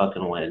that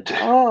fucking wind.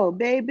 Oh,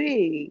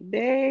 baby,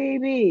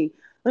 baby.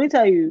 Let me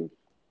tell you.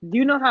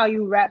 You know how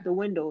you wrap the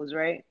windows,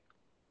 right?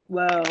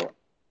 Well,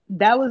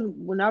 that was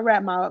when I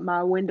wrapped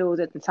my windows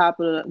at the top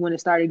of when it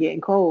started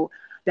getting cold.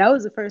 That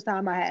was the first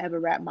time I had ever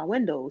wrapped my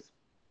windows.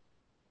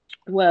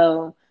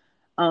 Well,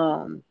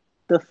 um,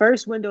 the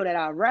first window that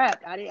I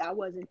wrapped, I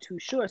wasn't too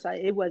sure, so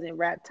it wasn't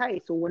wrapped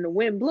tight. So when the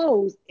wind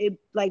blows, it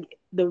like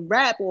the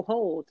wrap will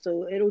hold,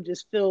 so it'll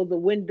just fill the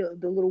window,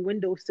 the little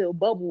window sill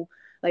bubble,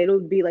 like it'll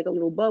be like a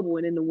little bubble,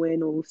 and then the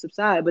wind will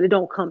subside, but it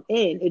don't come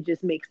in. It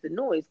just makes the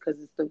noise because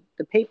it's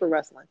the paper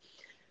rustling.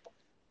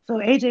 So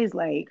AJ's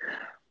like,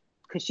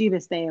 because she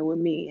been staying with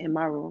me in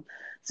my room,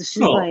 so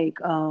she's Oh, like,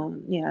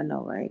 yeah, I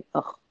know, right?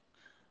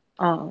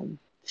 Ugh.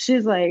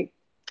 She's like,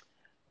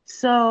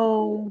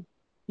 so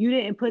you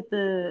didn't put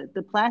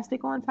the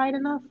plastic on tight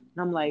enough?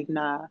 And I'm like,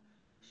 nah.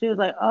 She was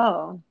like,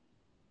 oh,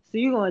 so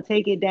you're gonna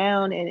take it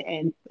down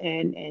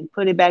and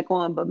put it back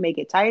on, but make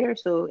it tighter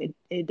so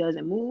it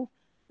doesn't move?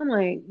 I'm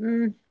like,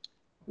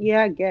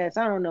 yeah, I guess.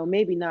 I don't know,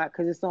 maybe not,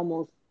 because it's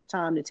almost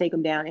time to take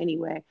them down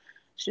anyway.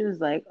 She was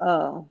like,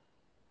 oh,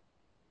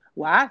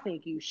 well, I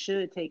think you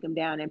should take them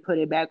down and put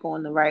it back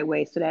on the right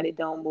way so that it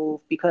don't move,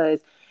 because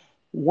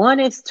one,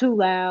 it's too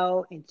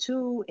loud, and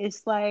two,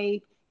 it's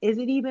like, is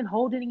it even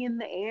holding in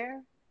the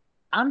air?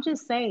 I'm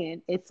just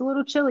saying, it's a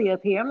little chilly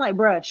up here. I'm like,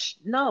 brush,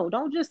 no,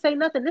 don't just say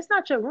nothing. It's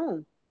not your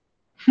room.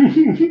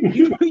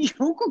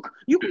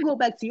 You can go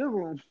back to your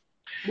room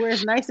where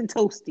it's nice and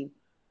toasty.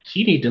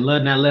 she need to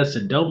learn that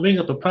lesson. Don't bring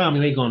up a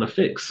problem you ain't gonna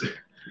fix.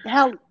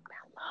 Hell,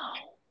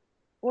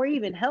 or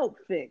even help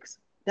fix.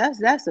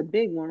 That's a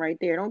big one right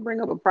there. Don't bring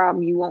up a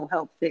problem you won't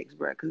help fix,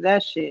 bro. Because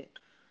that shit,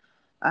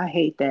 I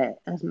hate that.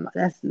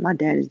 That's my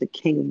dad is the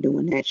king of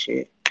doing that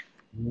shit.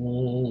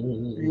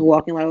 You're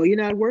walking like, oh, you're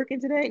not working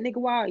today, nigga.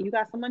 Why? You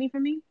got some money for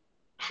me?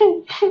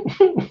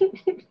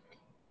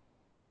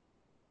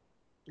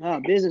 Oh,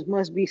 business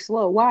must be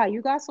slow. Why?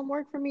 You got some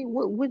work for me?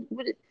 What?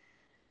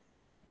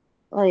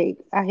 Like,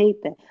 I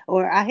hate that.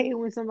 Or I hate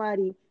when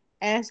somebody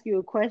asks you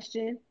a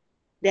question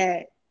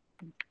that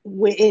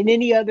in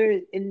any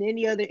other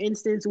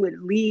instance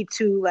would lead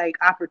to like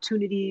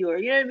opportunity, or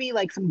you know what I mean,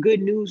 like some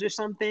good news or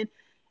something,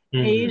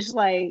 and you're Mhm. just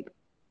like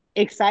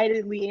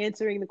excitedly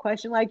answering the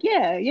question like,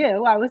 yeah, yeah,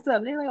 why, what's up?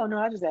 And they're like, oh no,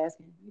 I just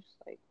asking. You're just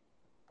like,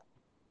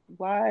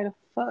 why the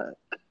fuck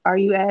are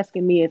you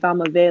asking me if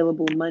I'm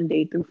available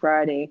Monday through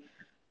Friday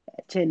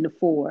at 10 to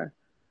 4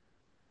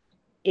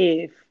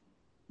 if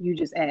you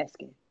just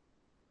asking?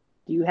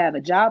 Do you have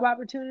a job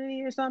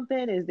opportunity or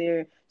something? Is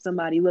there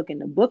somebody looking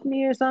to book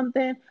me or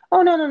something?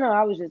 Oh, no, no, no.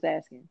 I was just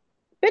asking.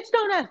 Bitch,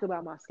 don't ask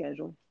about my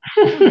schedule.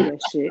 Don't do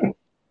that shit.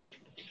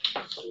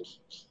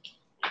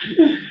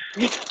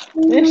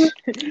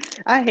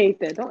 I hate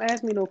that. Don't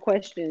ask me no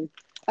questions.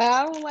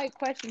 I don't like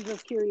questions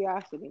of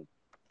curiosity.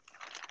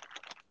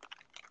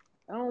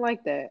 I don't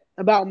like that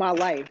about my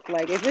life.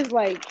 Like, if it's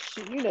like,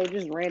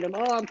 just random,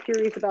 oh, I'm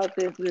curious about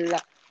this. Blah, blah, blah.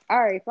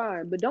 All right,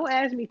 fine. But don't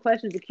ask me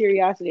questions of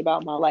curiosity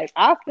about my life.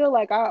 I feel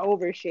like I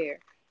overshare.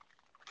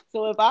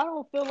 So if I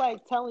don't feel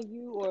like telling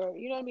you, or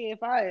you know what I mean,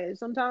 if I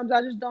sometimes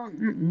I just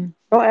don't.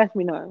 Don't ask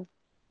me nothing.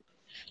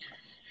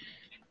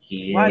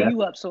 Why are Yeah.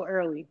 you up so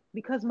early?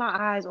 Because my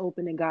eyes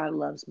open and God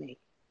loves me.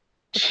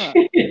 The fuck.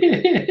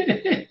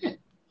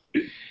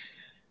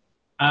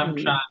 I'm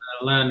Mm. trying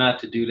to learn not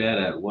to do that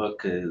at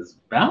work because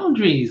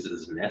boundaries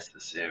is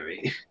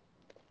necessary.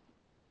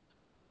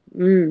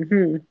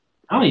 Hmm.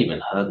 I don't even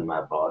hug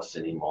my boss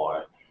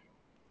anymore.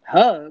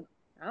 Hug.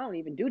 I don't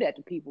even do that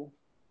to people.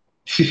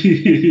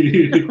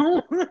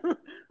 I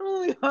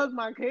only hug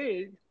my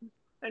kids,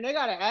 and they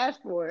gotta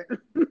ask for it.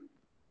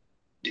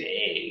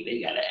 Dang,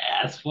 they gotta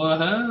ask for a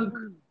hug.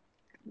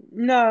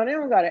 No, they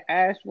don't gotta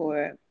ask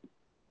for it,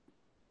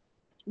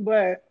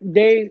 but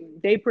they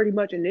pretty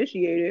much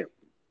initiate it.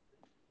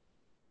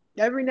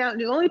 Every now,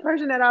 the only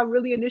person that I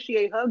really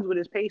initiate hugs with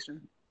is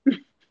Payson.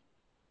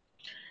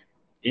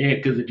 Yeah,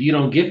 because if you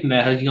don't give him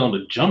that hug, he's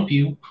gonna jump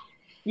you.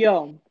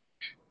 Yo,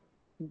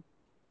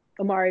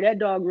 Amari, that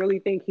dog really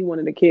think he one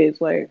of the kids.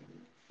 Like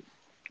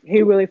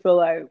he really feel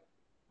like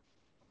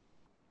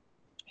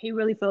he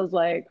really feels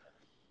like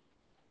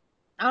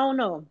I don't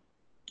know.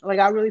 Like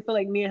I really feel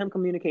like me and him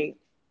communicate.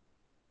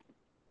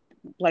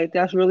 Like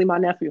that's really my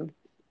nephew.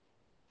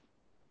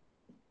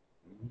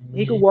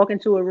 He could walk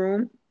into a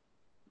room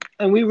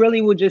and we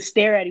really would just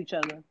stare at each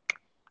other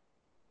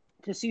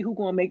to see who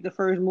gonna make the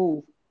first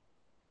move,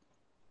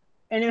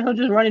 and then he'll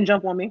just run and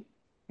jump on me.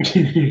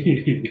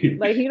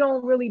 Like he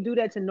don't really do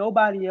that to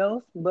nobody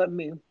else but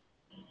me.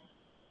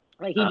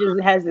 Like he just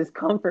has this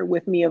comfort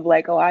with me of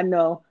like, oh, I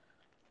know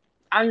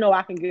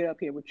I can get up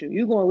here with you.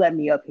 You gonna let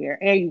me up here,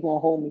 and you gonna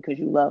hold me because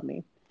you love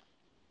me.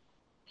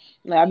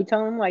 Like I be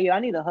telling him like, yo, I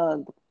need a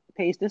hug.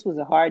 Pace, this was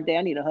a hard day.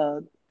 I need a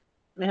hug.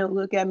 And he'll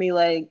look at me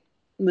like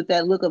with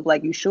that look of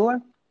like, you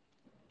sure?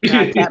 And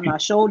I tap my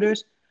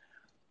shoulders,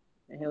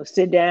 and he'll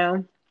sit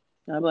down.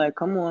 And I'll be like,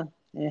 come on,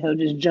 and he'll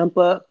just jump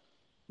up,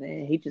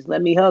 and he just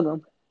let me hug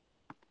him.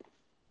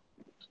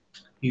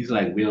 He's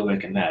like, we'll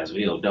recognize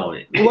real, don't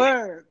it?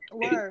 Word,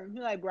 word.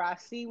 He's like, bro, I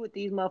see what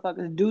these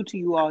motherfuckers do to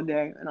you all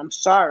day, and I'm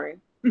sorry.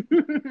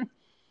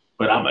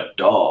 But I'm a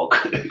dog.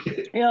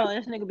 Yo,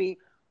 this nigga be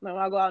when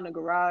I go out in the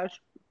garage,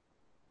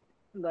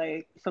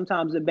 like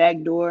sometimes the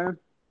back door,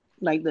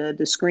 like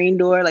the screen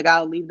door, like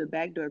I'll leave the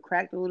back door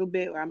cracked a little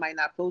bit, or I might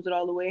not close it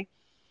all the way.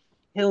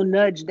 He'll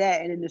nudge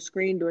that, and in the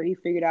screen door, he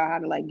figured out how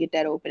to like get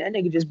that open. That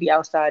nigga just be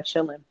outside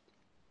chilling.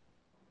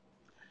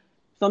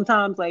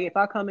 Sometimes, like if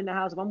I come in the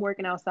house, if I'm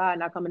working outside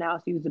and I come in the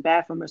house to use the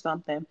bathroom or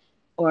something,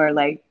 or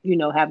like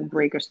have a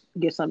break or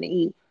get something to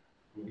eat,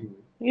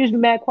 you just be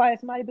mad quiet.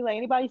 Somebody be like,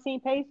 "Anybody seen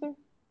Pacer?"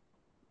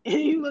 And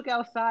you look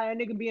outside, a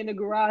nigga be in the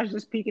garage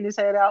just peeking his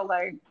head out,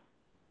 like,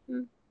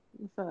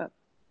 "What's up?"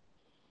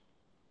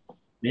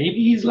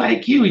 Maybe he's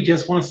like you. He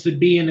just wants to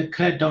be in the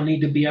cut. Don't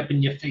need to be up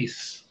in your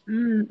face.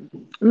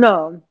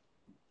 No,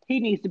 he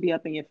needs to be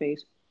up in your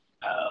face.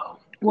 Oh.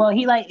 Well,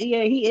 he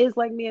is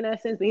like me in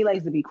that sense, but he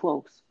likes to be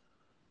close.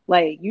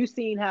 Like you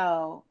seen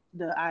how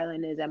the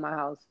island is at my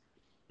house.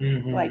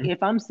 Like Hmm.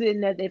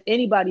 if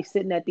anybody's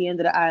sitting at the end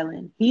of the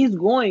island, he's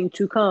going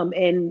to come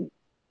and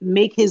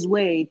make his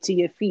way to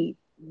your feet.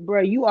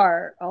 Bro, you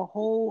are a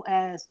whole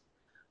ass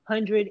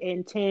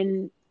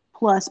 110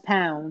 plus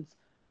pounds,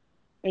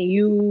 and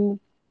you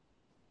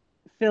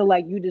feel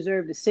like you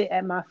deserve to sit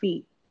at my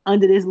feet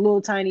under this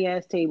little tiny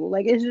ass table.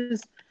 Like it's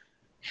just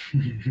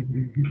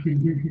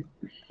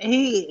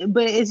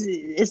but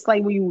it's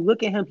like when you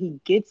look at him, he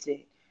gets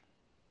it.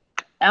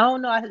 I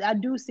don't know. I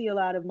do see a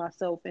lot of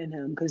myself in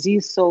him because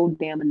he's so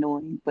damn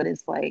annoying. But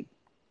it's like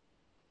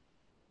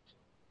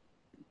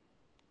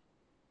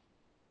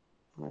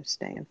we're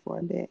staying for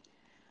a bit.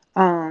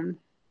 Um,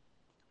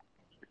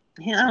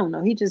 Yeah, I don't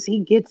know. He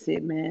gets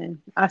it,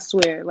 man. I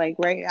swear. Like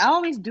right, I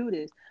always do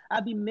this. I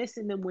be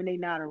missing them when they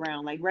not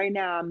around. Like right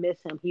now, I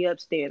miss him. He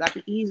upstairs. I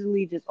could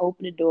easily just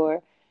open the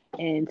door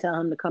and tell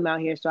him to come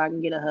out here so I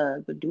can get a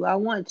hug. But do I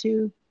want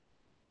to?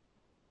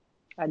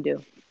 I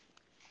do.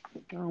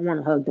 I don't want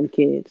to hug them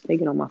kids. They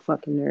get on my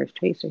fucking nerves.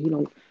 Chaser, he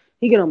don't.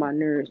 He get on my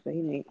nerves, but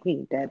he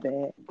ain't that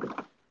bad.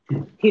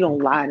 He don't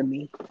lie to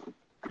me.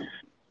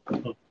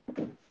 And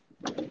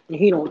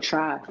he don't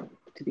try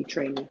to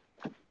betray me.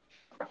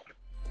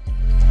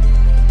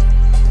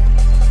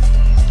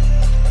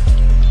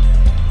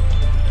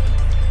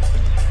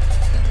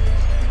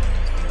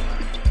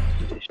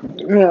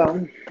 Yeah,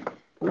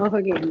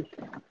 motherfucking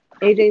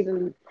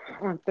AJ's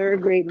on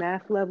third grade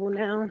math level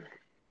now.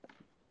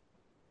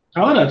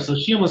 Hold up. So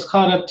she was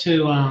caught up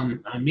to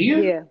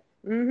Amir? Yeah.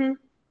 Mm-hmm.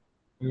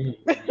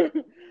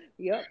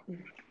 Yep.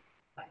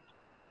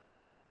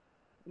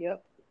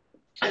 Yep.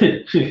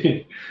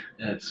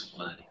 That's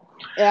funny.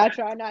 And I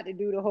try not to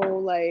do the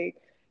whole like,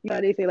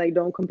 they say like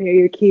don't compare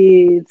your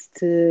kids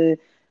to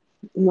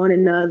one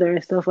another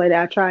and stuff like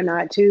that. I try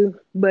not to,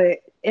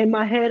 but in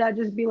my head I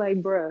just be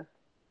like, bruh,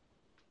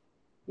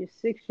 your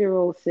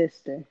 6-year-old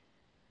sister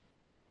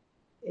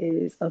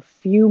is a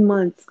few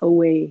months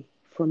away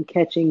from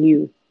catching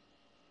you.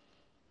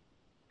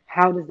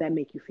 How does that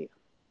make you feel?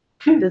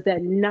 Does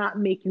that not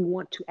make you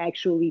want to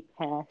actually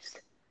pass?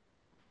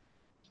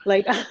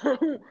 Like,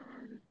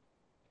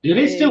 Do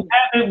they still and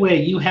have it where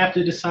you have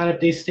to decide if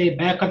they stay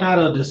back or not,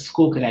 or the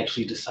school could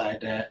actually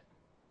decide that?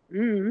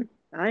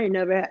 I ain't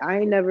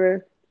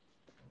never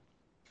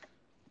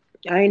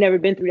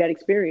been through that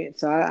experience,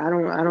 so I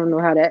don't know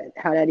how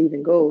that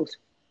even goes.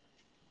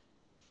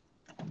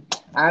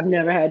 I've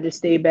never had to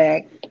stay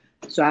back,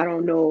 so I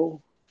don't know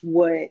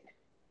what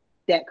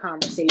that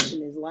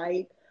conversation is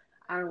like.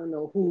 I don't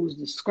know whose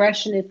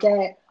discretion it's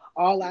at.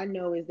 All I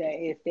know is that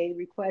if they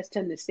request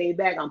him to stay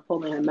back, I'm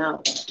pulling him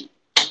out.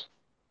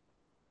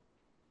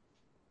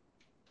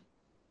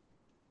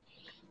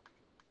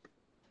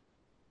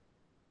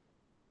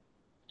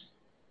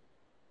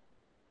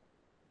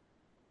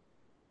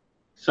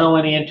 So,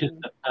 in the interest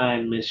of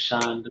time, Miss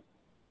Shonda,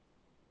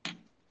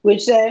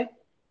 Which say,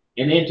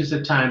 in the interest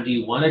of time, do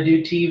you want to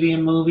do TV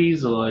and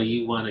movies, or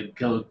you want to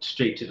go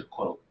straight to the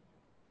quote?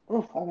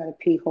 oh, I gotta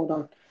pee. Hold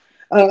on.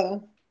 Uh,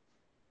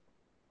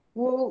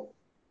 well,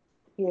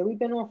 yeah, we've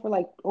been on for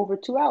like over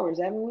 2 hours,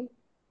 haven't we?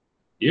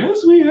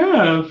 Yes, we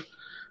have.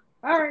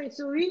 All right,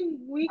 so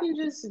we can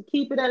just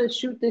keep it at a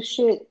shoot this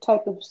shit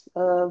type of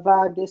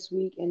vibe this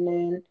week, and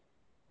then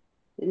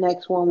the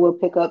next one we'll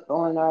pick up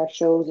on our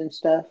shows and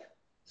stuff.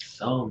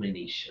 So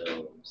many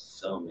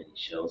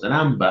shows, and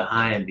I'm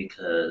behind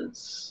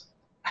because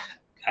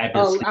I've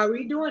been Oh, sleeping. are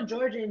we doing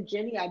Georgia and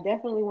Jenny? I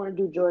definitely want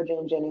to do Georgia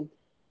and Jenny.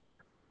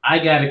 I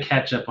got to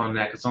catch up on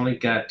that because I only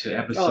got to Oh,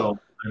 episode,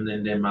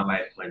 and then my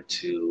life went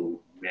to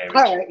all marriage.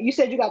 right. You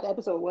said you got the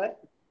episode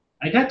what?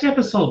 I got to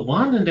episode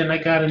one, and then I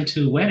got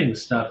into wedding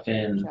stuff,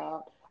 and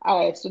Child. All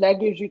right, so that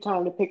gives you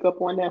time to pick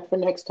up on that for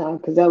next time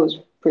because that was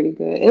pretty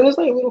good. It was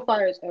like little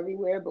fires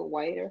everywhere, but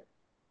whiter.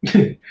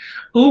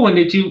 oh, and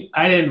did you?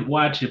 I didn't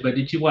watch it, but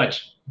did you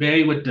watch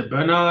Barry with the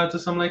Bernards or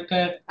something like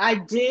that? I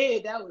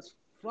did. That was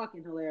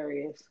fucking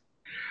hilarious.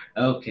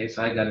 Okay,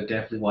 so I gotta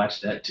definitely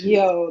watch that too.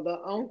 Yo,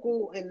 the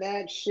uncle and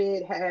that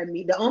shit had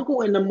me. The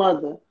uncle and the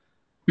mother.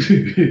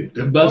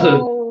 the mother.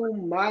 Oh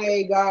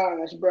my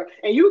gosh, bro.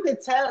 And you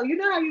could tell, you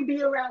know how you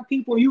be around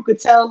people, you could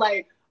tell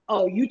like,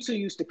 oh, you two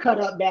used to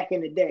cut up back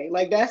in the day.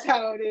 Like that's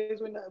how it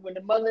is when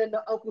the mother and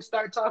the uncle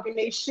start talking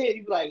they shit.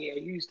 You be like, yeah,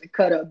 you used to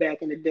cut up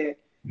back in the day.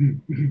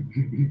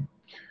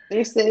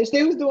 They said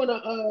they was doing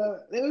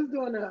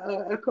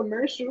a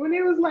commercial and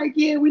it was like,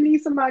 yeah, we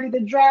need somebody to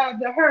drive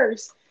the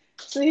hearse.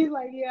 So he's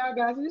like, yeah, I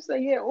got you. He's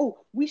like, yeah, oh,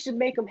 we should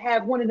make them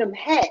have one of them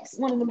hats.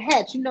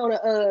 You know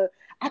the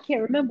I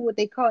can't remember what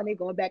they call it. And they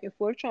going back and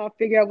forth trying to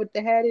figure out what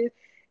the hat is.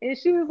 And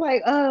she was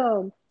like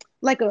a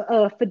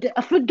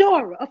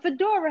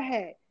fedora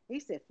hat. He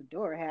said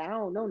fedora hat. I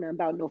don't know nothing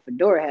about no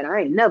fedora hat.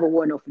 I ain't never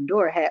wore no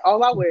fedora hat.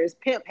 All I wear is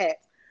pimp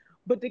hats.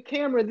 But the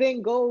camera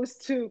then goes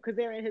to, because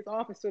they're in his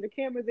office, so the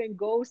camera then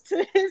goes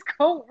to his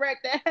coat rack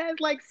that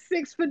has like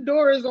 6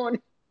 fedoras on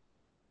it.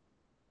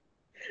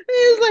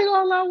 He's like,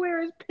 all I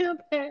wear is pimp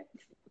hats.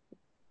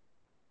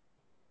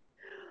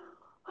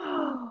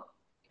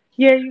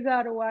 Yeah, you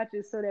gotta watch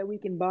it so that we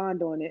can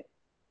bond on it.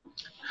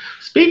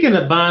 Speaking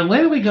of Bond,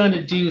 when are we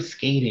gonna do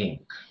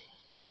skating?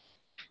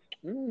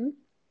 Mm-hmm.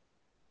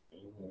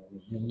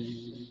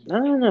 I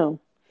don't know.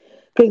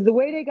 Because the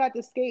way they got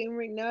the skating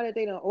rink now that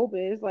they don't open,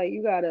 it's like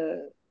you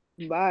gotta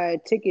buy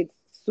tickets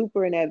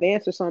super in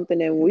advance or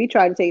something. And we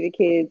tried to take the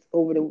kids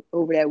over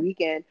that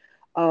weekend.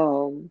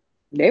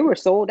 They were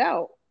sold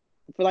out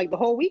for like the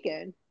whole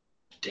weekend.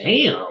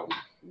 Damn.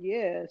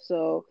 Yeah,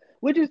 so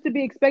which is to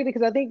be expected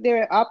because I think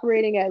they're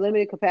operating at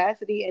limited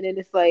capacity, and then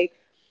it's like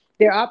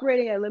they're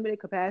operating at limited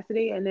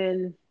capacity, and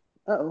then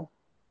oh,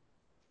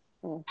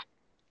 let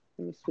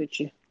me switch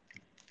your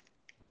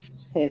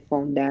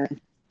headphone down.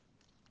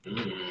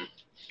 Mm.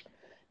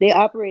 They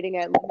operating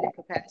at limited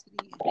capacity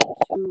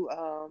to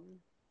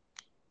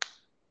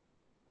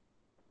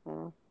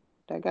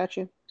That got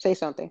you. Say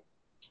something.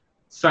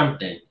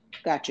 Something.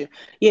 Got you.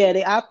 Yeah,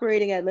 they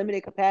operating at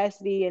limited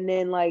capacity, and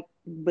then like,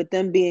 but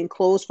them being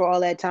closed for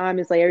all that time,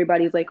 it's like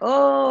everybody's like,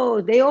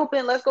 oh, they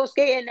open, let's go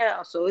skating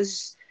now. So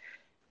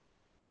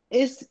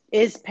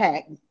it's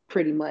packed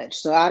pretty much.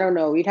 So I don't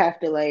know. We'd have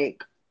to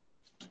like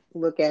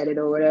look at it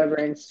or whatever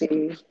and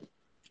see.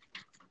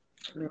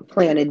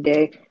 Plan a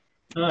day.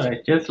 All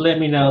right, just let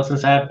me know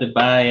since I have to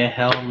buy a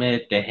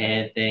helmet, the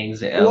hand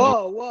things, the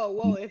elbow.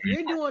 Whoa. If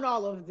you're doing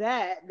all of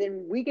that,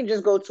 then we can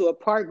just go to a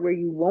park where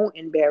you won't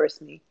embarrass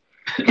me.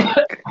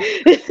 What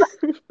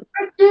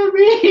do you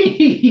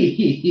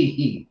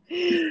mean?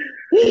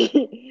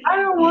 I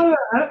don't want to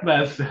hurt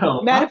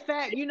myself. Matter of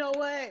fact, you know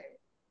what?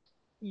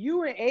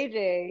 You and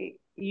AJ,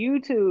 you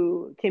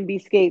two can be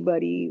skate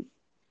buddies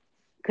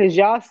because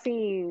y'all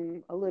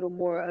seem a little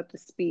more up to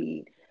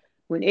speed.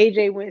 When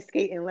AJ went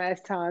skating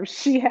last time,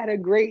 she had a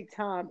great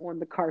time on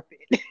the carpet.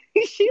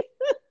 she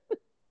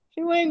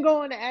she wouldn't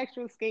go on the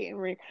actual skating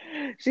rink.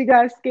 She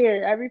got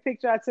scared. Every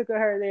picture I took of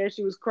her there,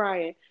 she was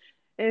crying.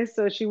 And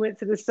so she went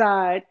to the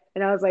side,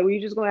 and I was like, well,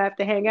 you're just going to have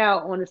to hang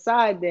out on the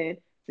side then.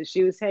 So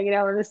she was hanging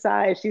out on the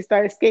side. She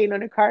started skating on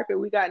the carpet.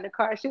 We got in the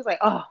car. She was like,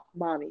 oh,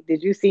 mommy,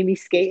 did you see me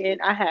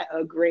skating? I had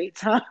a great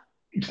time.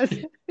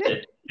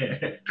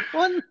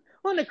 on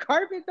the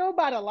carpet, though,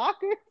 by the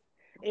locker.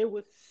 It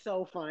was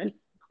so fun.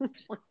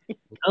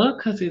 No,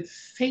 because it's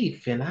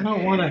safe, and I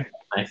don't want to hurt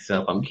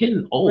myself. I'm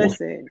getting old.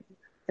 Listen,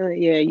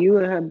 yeah, you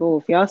and her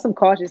both. Y'all some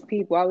cautious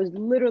people. I was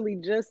literally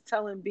just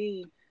telling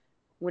B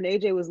when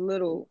AJ was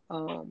little,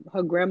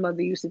 her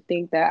grandmother used to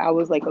think that I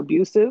was like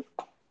abusive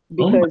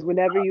Oh my, because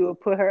whenever you would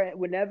put her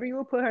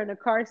in a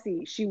car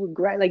seat, she would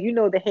grab like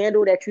the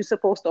handle that you're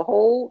supposed to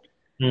hold.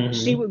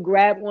 She hmm would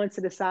grab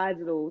onto the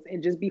sides of those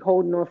and just be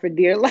holding on for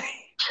dear life.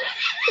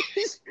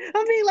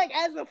 I mean, like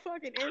as a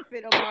fucking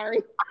infant,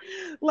 Amari.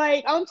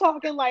 Like I'm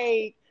talking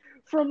like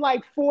from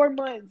like 4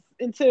 months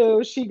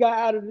until she got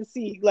out of the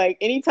seat. Like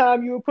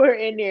anytime you would put her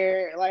in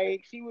there,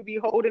 like she would be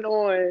holding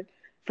on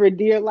for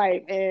dear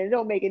life. And it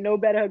don't make it no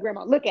better. Her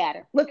grandma, look at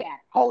her,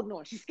 holding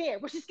on. She's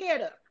scared. What's she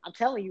scared of? I'm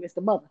telling you, it's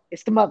the mother.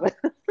 It's the mother.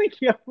 Like,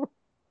 yo.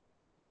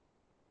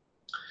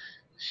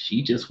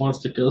 she just wants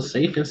to feel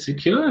safe and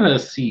secure in her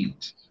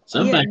seat.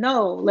 Yeah, Somebody.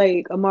 no,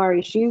 like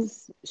Amari,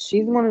 she's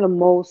one of the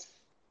most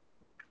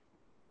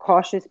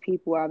cautious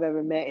people I've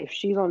ever met. If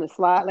she's on the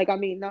slide, like I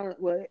mean, not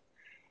what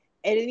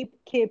at any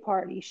kid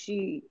party,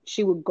 she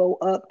would go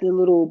up the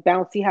little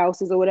bouncy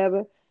houses or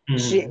whatever.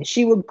 Mhm.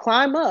 She would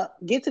climb up,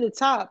 get to the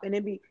top, and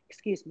then be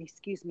excuse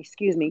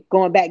me,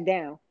 going back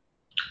down.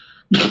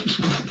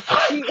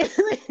 She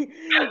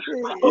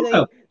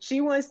like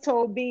she once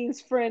told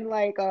Bean's friend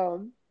like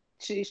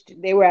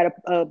they were at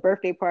a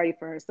birthday party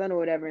for her son or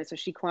whatever, and so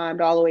she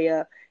climbed all the way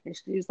up, and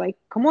she was like,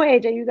 "Come on,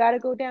 AJ, you got to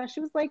go down." She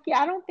was like, "Yeah,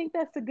 I don't think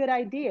that's a good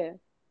idea."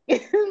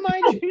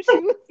 Mind you, she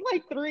was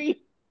like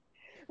 3.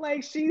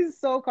 Like she's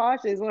so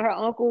cautious. When her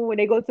uncle, when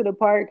they go to the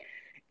park,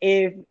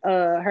 if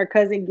her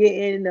cousin get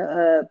in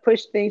the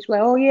push thing, she's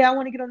like, "Oh yeah, I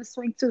want to get on the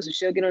swing too." So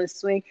she'll get on the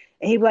swing,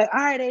 and he'll be like, "All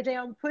right, AJ,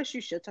 I'm gonna push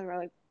you." She'll turn around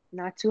like,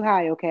 "Not too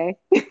high, okay?"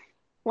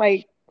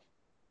 Like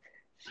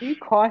she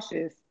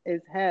cautious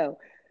as hell.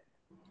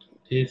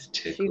 This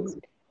She tickles.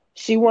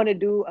 she want to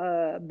do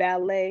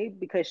ballet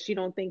because she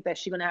don't think that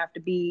she's gonna have to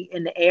be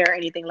in the air or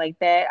anything like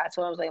that. I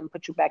told her I was like, "I'm gonna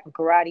put you back in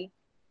karate."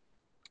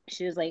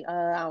 She was like,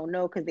 I don't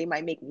know, because they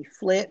might make me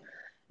flip.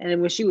 And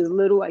then when she was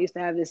little, I used to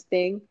have this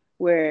thing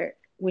where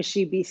when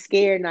she'd be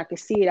scared and I could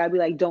see it, I'd be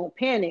like, don't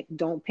panic,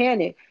 don't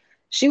panic.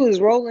 She was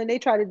rolling. They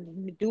tried to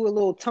do a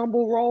little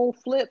tumble roll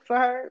flip for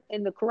her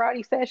in the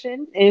karate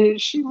session.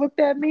 And she looked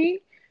at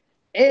me.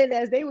 And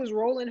as they was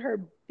rolling her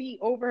feet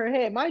over her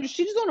head, mind you,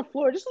 she just on the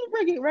floor, just a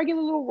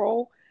regular little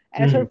roll.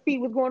 As her Mhm.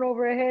 feet was going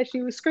over her head,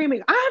 she was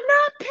screaming, I'm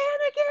not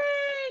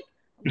panicking.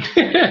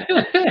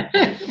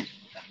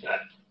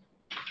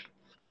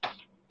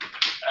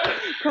 I'm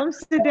like, girl, come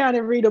sit down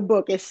and read a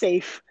book. It's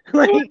safe.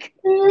 Like,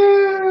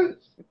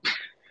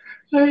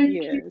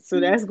 yeah. So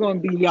that's gonna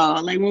be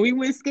y'all. Like when we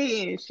went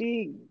skating,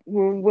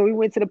 when we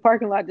went to the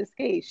parking lot to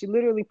skate, she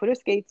literally put her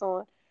skates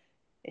on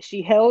and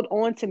she held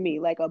on to me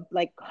like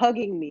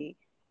hugging me.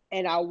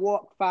 And I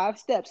walked 5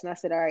 steps and I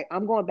said, all right,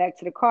 I'm going back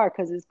to the car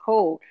because it's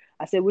cold.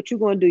 I said, what you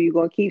gonna do? You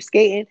gonna keep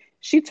skating?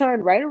 She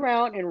turned right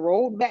around and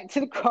rolled back to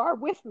the car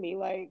with me,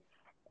 like,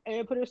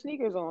 and put her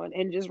sneakers on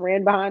and just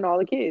ran behind all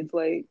the kids.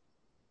 Like,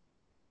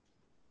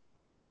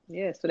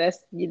 yeah, so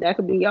that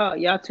could be y'all.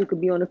 Y'all two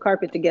could be on the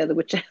carpet together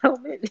with your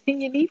helmet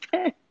and your knee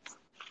pads.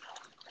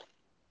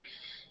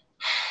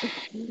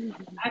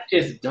 I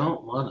just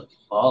don't want to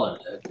fall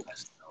and hurt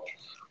myself.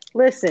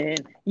 Listen,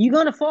 you're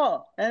gonna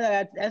fall.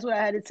 That's what I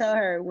had to tell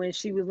her when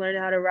she was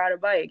learning how to ride a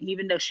bike,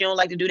 even though she don't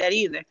like to do that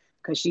either,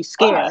 cause she's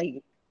scared. Why?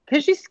 Like,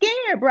 cause she's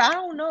scared, bro. I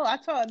don't know. I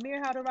taught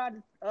Amir how to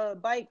ride a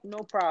bike, no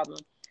problem.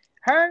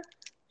 Her,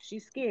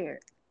 she's scared,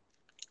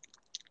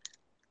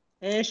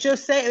 and she'll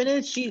say, and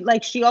then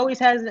she always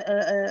has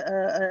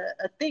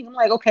a thing. I'm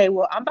like, okay,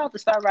 well, I'm about to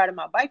start riding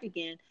my bike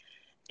again,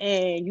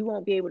 and you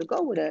won't be able to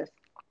go with us.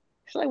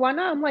 She's like, why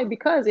not? I'm like,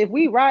 because if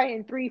we ride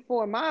in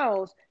 3-4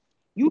 miles,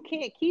 You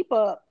can't keep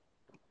up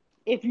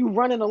if you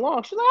running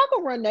along. She's like, I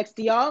can run next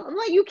to y'all. I'm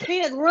like, you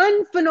can't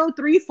run for no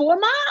 3-4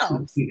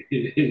 miles.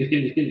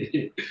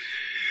 She's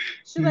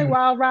like,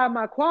 well, I'll ride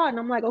my quad. And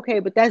I'm like, okay,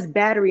 but that's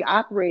battery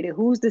operated.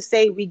 Who's to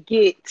say we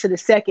get to the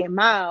second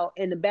mile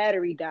and the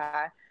battery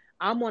die?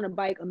 I'm on a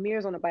bike.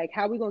 Amir's on a bike.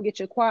 How we going to get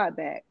your quad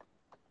back?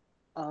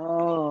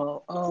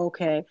 Oh,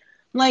 okay. I'm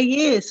like,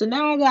 yeah, so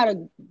now I got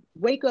to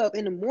wake up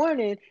in the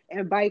morning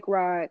and bike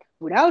ride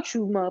without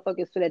you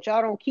motherfuckers so that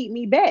y'all don't keep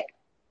me back.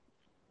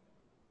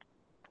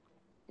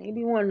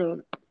 Maybe one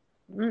to,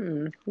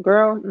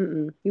 girl,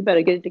 you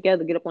better get it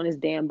together. Get up on this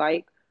damn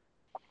bike.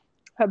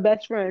 Her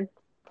best friend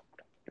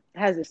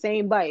has the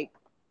same bike,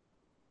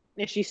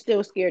 and she's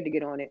still scared to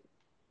get on it.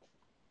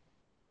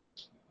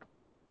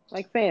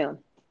 Like, fam.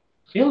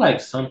 I feel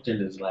like something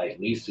is like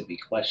needs to be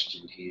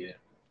questioned here.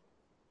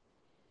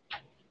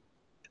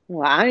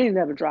 Well, I ain't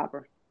never drop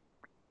her.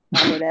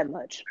 I know that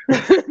much.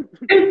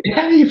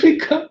 How do you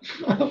pick up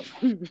from?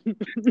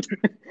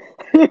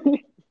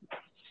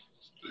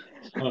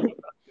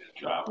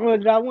 Well,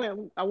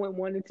 I went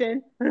 1 to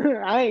 10.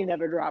 I ain't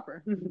never drop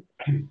her.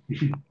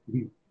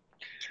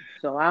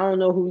 So I don't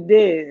know who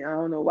did. I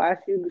don't know why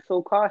she was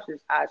so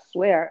cautious. I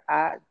swear,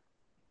 I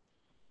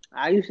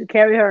used to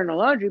carry her in a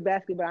laundry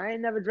basket, but I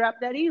ain't never dropped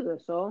that either.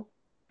 So,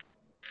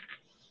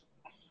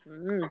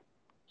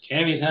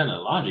 carry her in a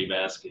laundry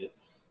basket.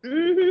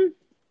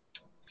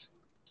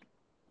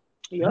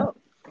 Yup.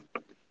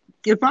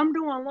 If I'm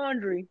doing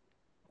laundry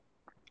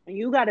and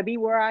you got to be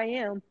where I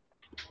am,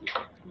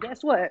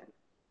 guess what?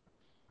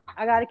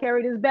 I got to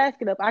carry this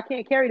basket up. I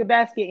can't carry the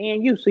basket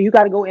and you, so you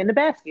got to go in the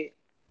basket.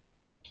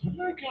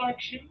 I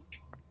got you.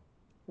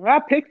 I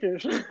got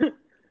pictures. That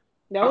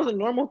was a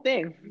normal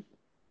thing.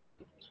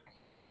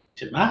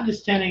 To my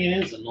understanding,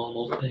 it is a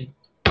normal thing.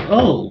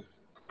 Oh,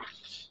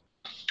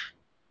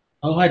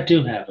 I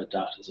do have a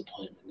doctor's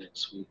appointment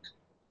next week.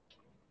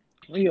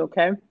 Are you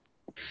okay?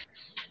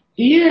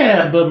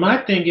 Yeah, but my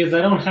thing is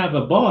I don't have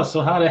a boss,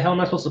 so how the hell am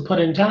I supposed to put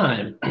in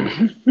time?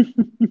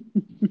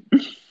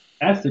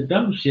 That's the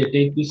dumb shit.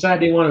 They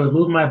decide they want to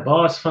remove my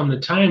boss from the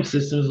time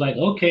system. It's like,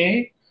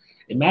 okay,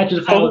 imagine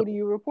if So who do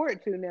you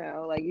report to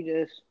now? Like, you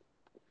just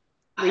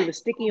leave a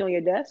sticky on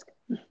your desk?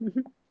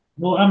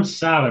 Well, I'm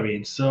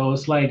salaried, so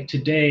it's like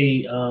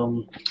today,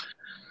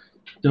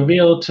 the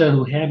realtor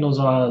who handles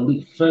our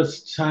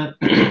first time,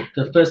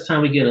 the first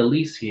time we get a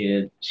lease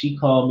here, she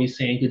called me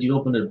saying, "Could you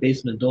open the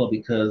basement door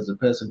because the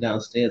person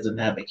downstairs doesn't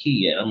have a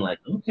key yet?" I'm like,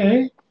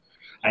 okay.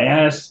 I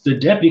asked the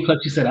deputy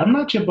clerk. She said, "I'm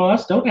not your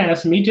boss. Don't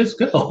ask me. Just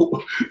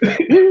go."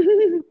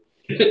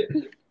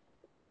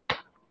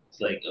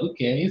 It's like,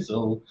 okay,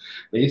 so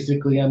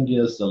basically I'm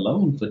just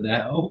alone for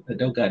now. I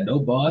don't got no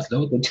boss. No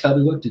one can tell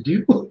me what to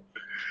do.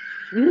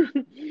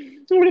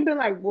 It would have been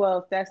like, well,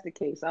 if that's the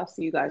case, I'll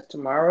see you guys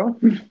tomorrow.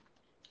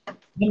 I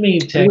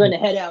mean, I'm going to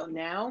head out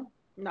now.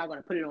 I'm not going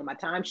to put it on my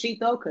timesheet,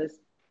 though, because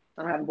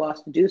I don't have a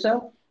boss to do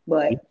so.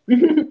 But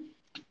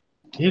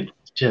it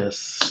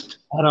just,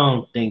 I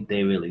don't think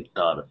they really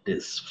thought of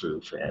this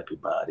through for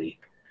everybody.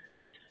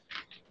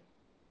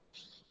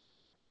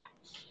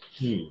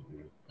 I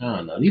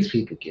don't know. These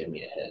people give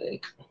me a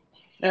headache.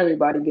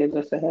 Everybody gives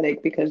us a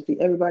headache because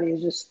everybody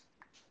is just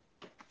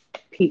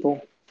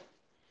people.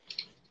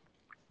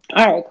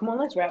 All right, come on,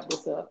 let's wrap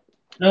this up.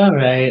 All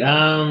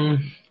right.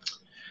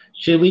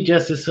 Should we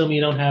just assume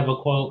you don't have a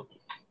quote?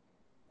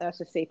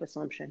 That's a safe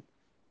assumption.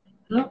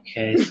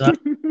 Okay, so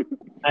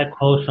I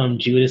quote from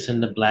Judas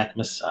and the Black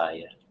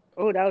Messiah.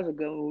 Oh, that was a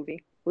good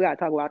movie. We gotta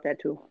talk about that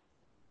too.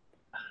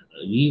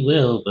 We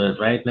will, but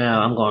right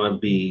now I'm gonna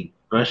be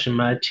brushing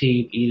my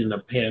teeth, eating a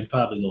pear, and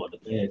probably going to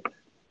bed.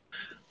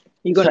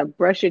 You're gonna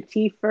brush your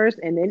teeth first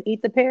and then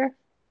eat the pear?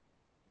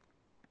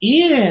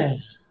 Yeah.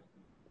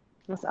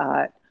 That's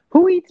odd.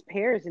 Who eats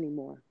pears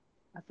anymore?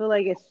 I feel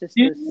like it's just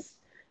this.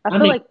 I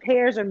feel like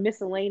pears are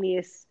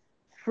miscellaneous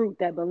fruit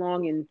that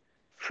belong in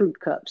fruit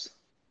cups.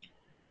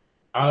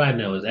 All I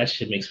know is that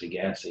shit makes me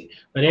gassy.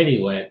 But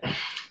anyway,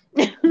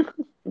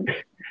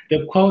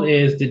 the quote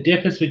is, "The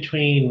difference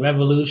between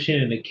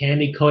revolution and the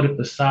candy-coated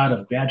facade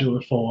of gradual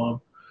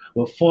reform.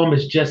 Reform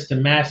is just the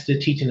master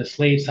teaching the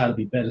slaves how to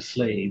be better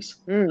slaves.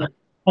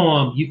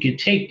 Reform, you can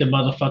take the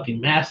motherfucking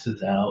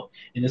masters out,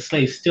 and the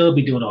slaves still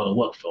be doing all the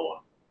work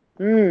for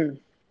them."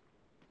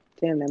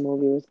 Damn, that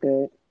movie was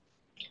good.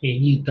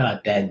 And you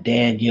thought that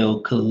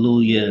Daniel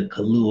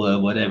Kaluuya,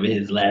 whatever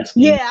his last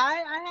name. Yeah,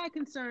 I had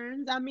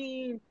concerns. I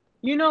mean,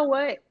 you know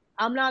what?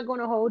 I'm not going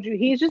to hold you.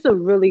 He's just a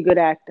really good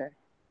actor.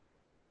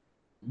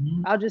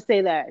 I'll just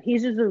say that.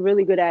 He's just a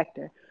really good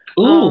actor.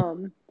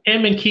 Ooh,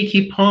 him and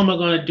Keke Palmer are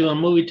going to do a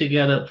movie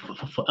together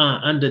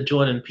under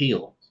Jordan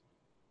Peele.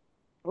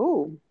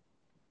 Ooh.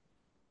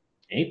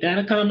 Ain't that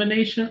a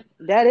combination?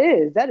 That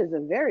is a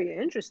very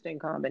interesting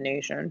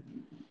combination.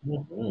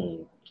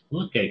 Mm-hmm.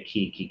 Look at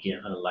Keke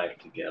getting her life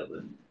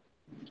together.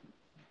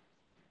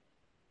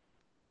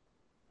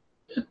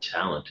 A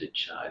talented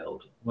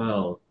child.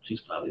 Well, she's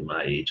probably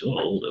my age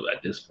or older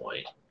at this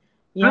point.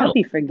 Yeah, I'll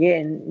be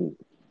forgetting.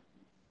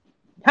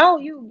 How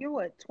old you? You're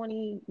what,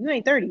 20? You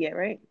ain't 30 yet,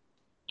 right?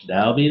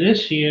 That'll be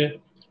this year.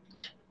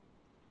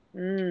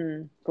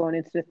 Going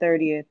into the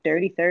 30th,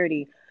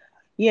 30.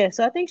 Yeah,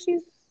 so I think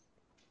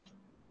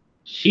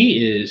She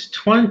is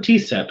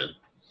 27.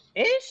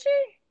 is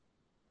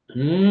she?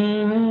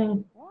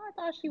 Mm, Well, I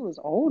thought she was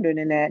older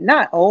than that.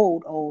 Not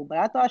old, but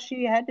I thought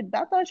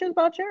I thought she was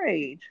about your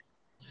age.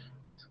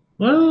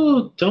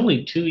 well, it's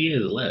only 2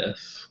 years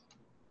less.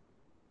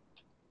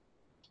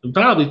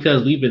 Probably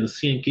because we've been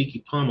seeing Kiki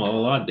Palmer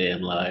all our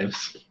damn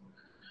lives.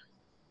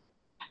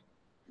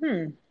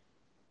 Hmm.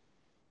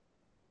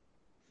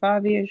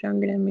 5 years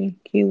younger than me,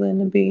 Keela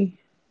and the Bee.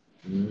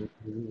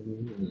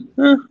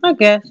 I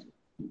guess.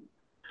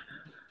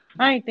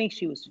 I didn't think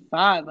she was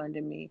 5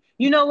 under me.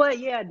 You know what?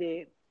 Yeah, I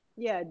did.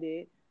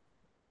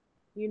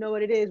 You know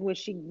what it is when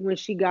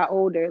she got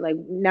older, like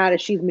now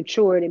that she's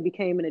matured and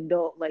became an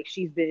adult, like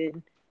she's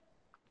been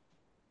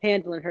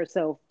handling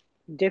herself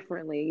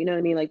differently. You know what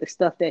I mean? Like the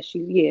stuff that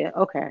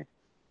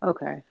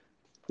okay.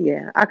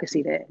 Yeah, I could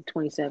see that.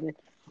 27.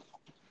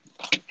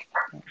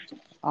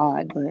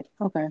 Odd, but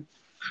okay.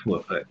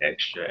 With her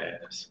extra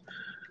ass.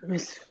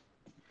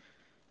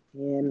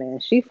 Yeah, man.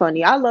 She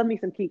funny. I love me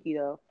some Kiki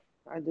though.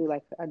 I do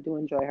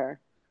enjoy her.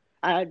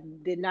 I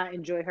did not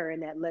enjoy her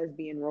in that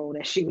lesbian role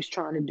that she was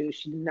trying to do.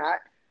 She did not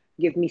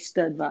give me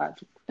stud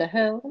vibes. What the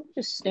hell? I'm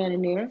just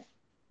standing there.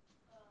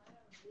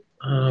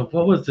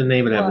 What was the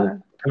name of that movie? Why?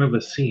 I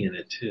remember seeing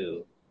it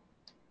too.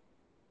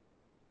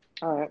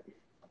 All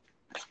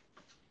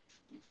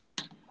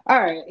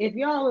right. If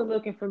y'all are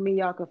looking for me,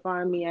 y'all can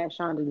find me at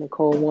Shonda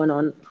Nicole 1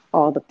 on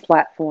all the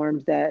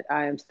platforms that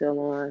I am still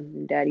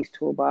on, Daddy's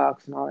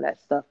Toolbox and all that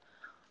stuff.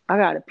 I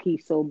got to pee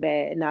so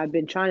bad, and I've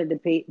been trying to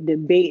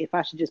debate if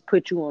I should just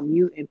put you on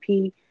mute and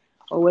pee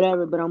or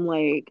whatever, but I'm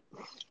like,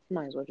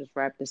 might as well just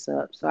wrap this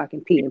up so I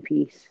can pee in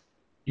peace.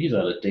 These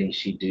are the things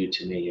she do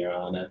to me, Your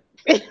Honor.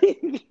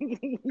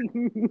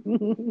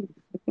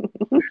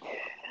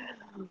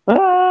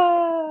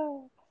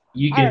 All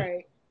Can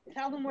right.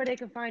 Tell them where they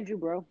can find you,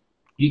 bro.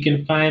 You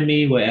can find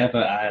me wherever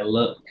I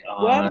look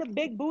on. Wherever the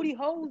big booty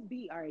hoes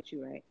be. All right,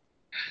 you right.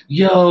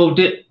 Yo,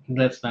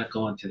 let's not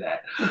go into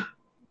that.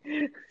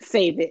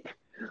 Save it.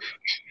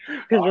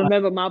 Because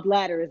remember, my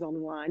bladder is on the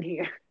line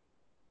here.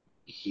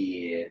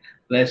 Yeah,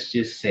 let's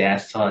just say I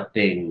saw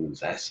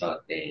things.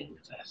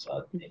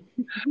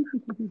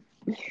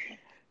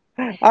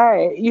 All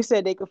right, you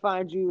said they could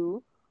find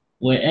you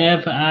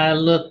wherever I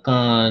look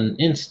on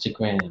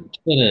Instagram,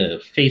 Twitter,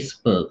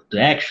 Facebook,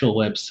 the actual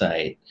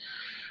website.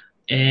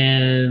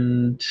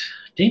 And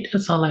I think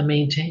that's all I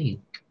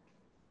maintain.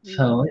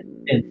 So it's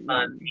been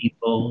fun,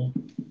 people.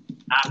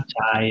 I'm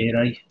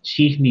tired.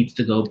 She needs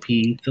to go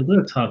pee. So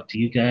we'll talk to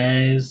you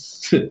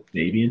guys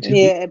maybe in 2 weeks.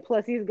 Yeah, and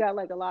plus he's got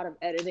like a lot of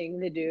editing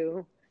to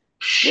do.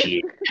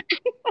 Shit.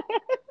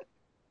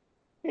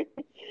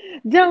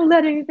 Don't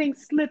let anything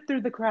slip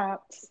through the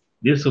cracks.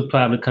 This will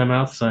probably come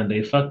out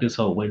Sunday. Fuck this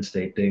whole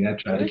Wednesday thing. I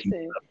try to keep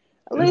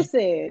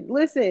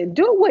Listen.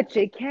 Do what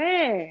you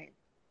can.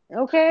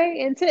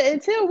 Okay?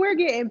 Until we're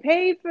getting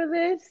paid for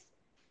this,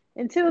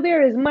 until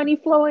there is money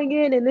flowing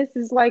in and this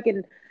is like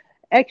an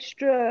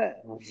extra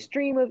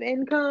stream of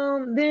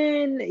income,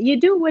 then you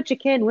do what you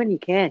can when you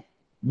can.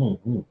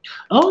 Mm-hmm.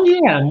 Oh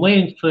yeah, I'm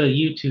waiting for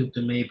YouTube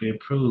to maybe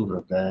approve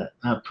of that.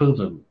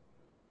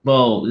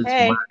 Well,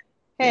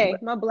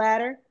 it's my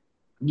bladder.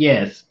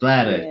 Yes,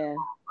 bladder. Yeah.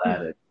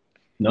 Bladder.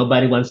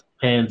 Nobody wants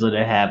Panzer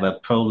to have a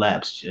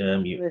prolapse.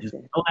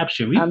 Listen,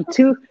 prolapse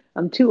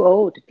I'm too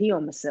old to pee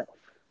on myself.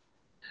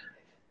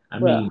 I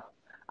mean.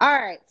 All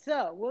right,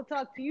 so we'll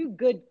talk to you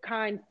good,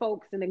 kind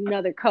folks in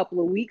another couple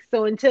of weeks.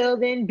 So until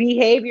then,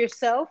 behave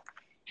yourself.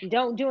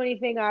 Don't do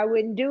anything I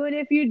wouldn't do. And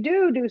if you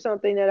do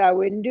something that I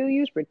wouldn't do,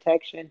 use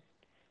protection.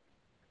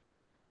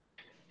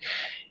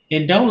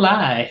 And don't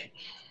lie.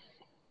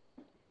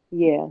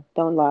 Yeah,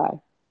 don't lie.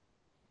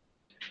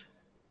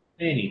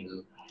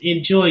 Anywho,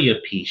 enjoy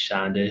your peace,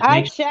 Shonda.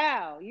 I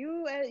shall.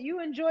 You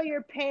enjoy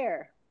your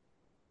pear.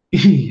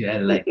 Yeah,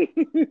 like.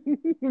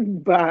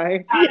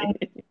 Bye.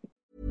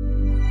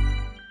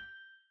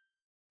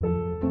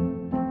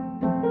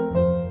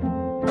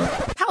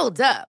 Hold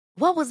up.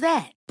 What was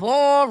that?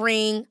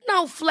 Boring.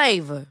 No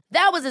flavor.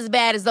 That was as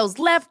bad as those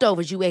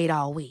leftovers you ate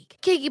all week.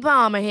 Keke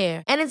Palmer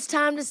here. And it's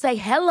time to say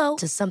hello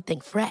to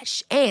something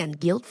fresh and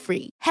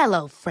guilt-free.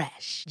 Hello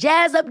Fresh.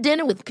 Jazz up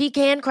dinner with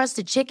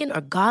pecan-crusted chicken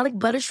or garlic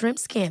butter shrimp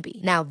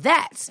scampi. Now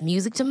that's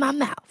music to my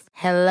mouth.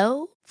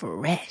 Hello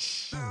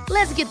Fresh.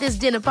 Let's get this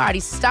dinner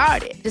party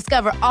started.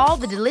 Discover all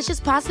the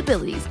delicious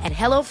possibilities at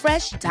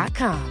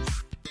HelloFresh.com.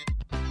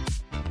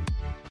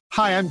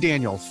 Hi, I'm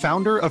Daniel,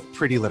 founder of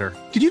Pretty Litter.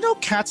 Did you know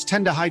cats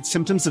tend to hide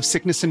symptoms of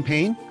sickness and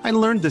pain? I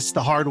learned this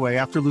the hard way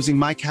after losing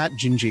my cat,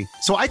 Gingy.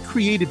 So I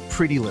created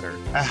Pretty Litter,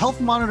 a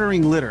health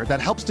monitoring litter that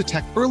helps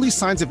detect early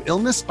signs of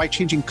illness by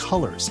changing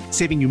colors,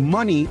 saving you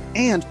money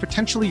and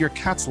potentially your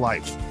cat's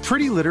life.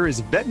 Pretty Litter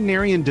is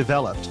veterinarian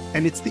developed,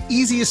 and it's the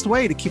easiest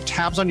way to keep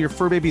tabs on your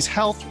fur baby's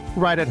health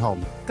right at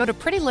home. Go to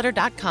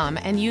prettylitter.com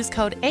and use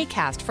code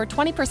ACAST for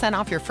 20%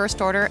 off your first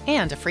order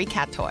and a free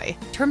cat toy.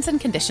 Terms and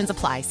conditions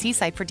apply. See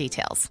site for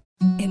details.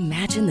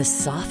 Imagine the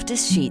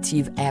softest sheets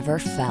you've ever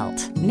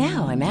felt.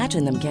 Now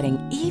imagine them getting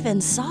even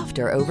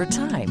softer over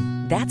time.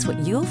 That's what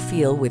you'll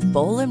feel with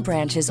Boll &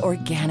 Branch's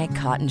organic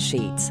cotton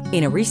sheets.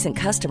 In a recent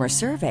customer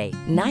survey,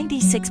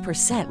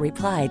 96%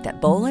 replied that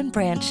Boll &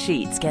 Branch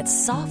sheets get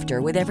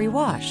softer with every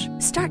wash.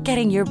 Start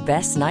getting your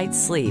best night's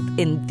sleep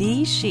in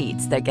these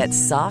sheets that get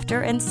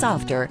softer and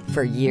softer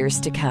for years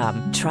to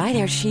come. Try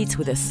their sheets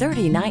with a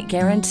 30-night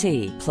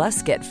guarantee.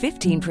 Plus, get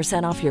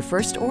 15% off your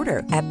first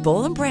order at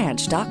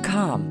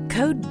bollandbranch.com.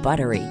 Code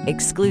BUTTERY.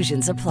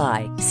 Exclusions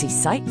apply. See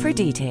site for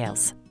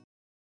details.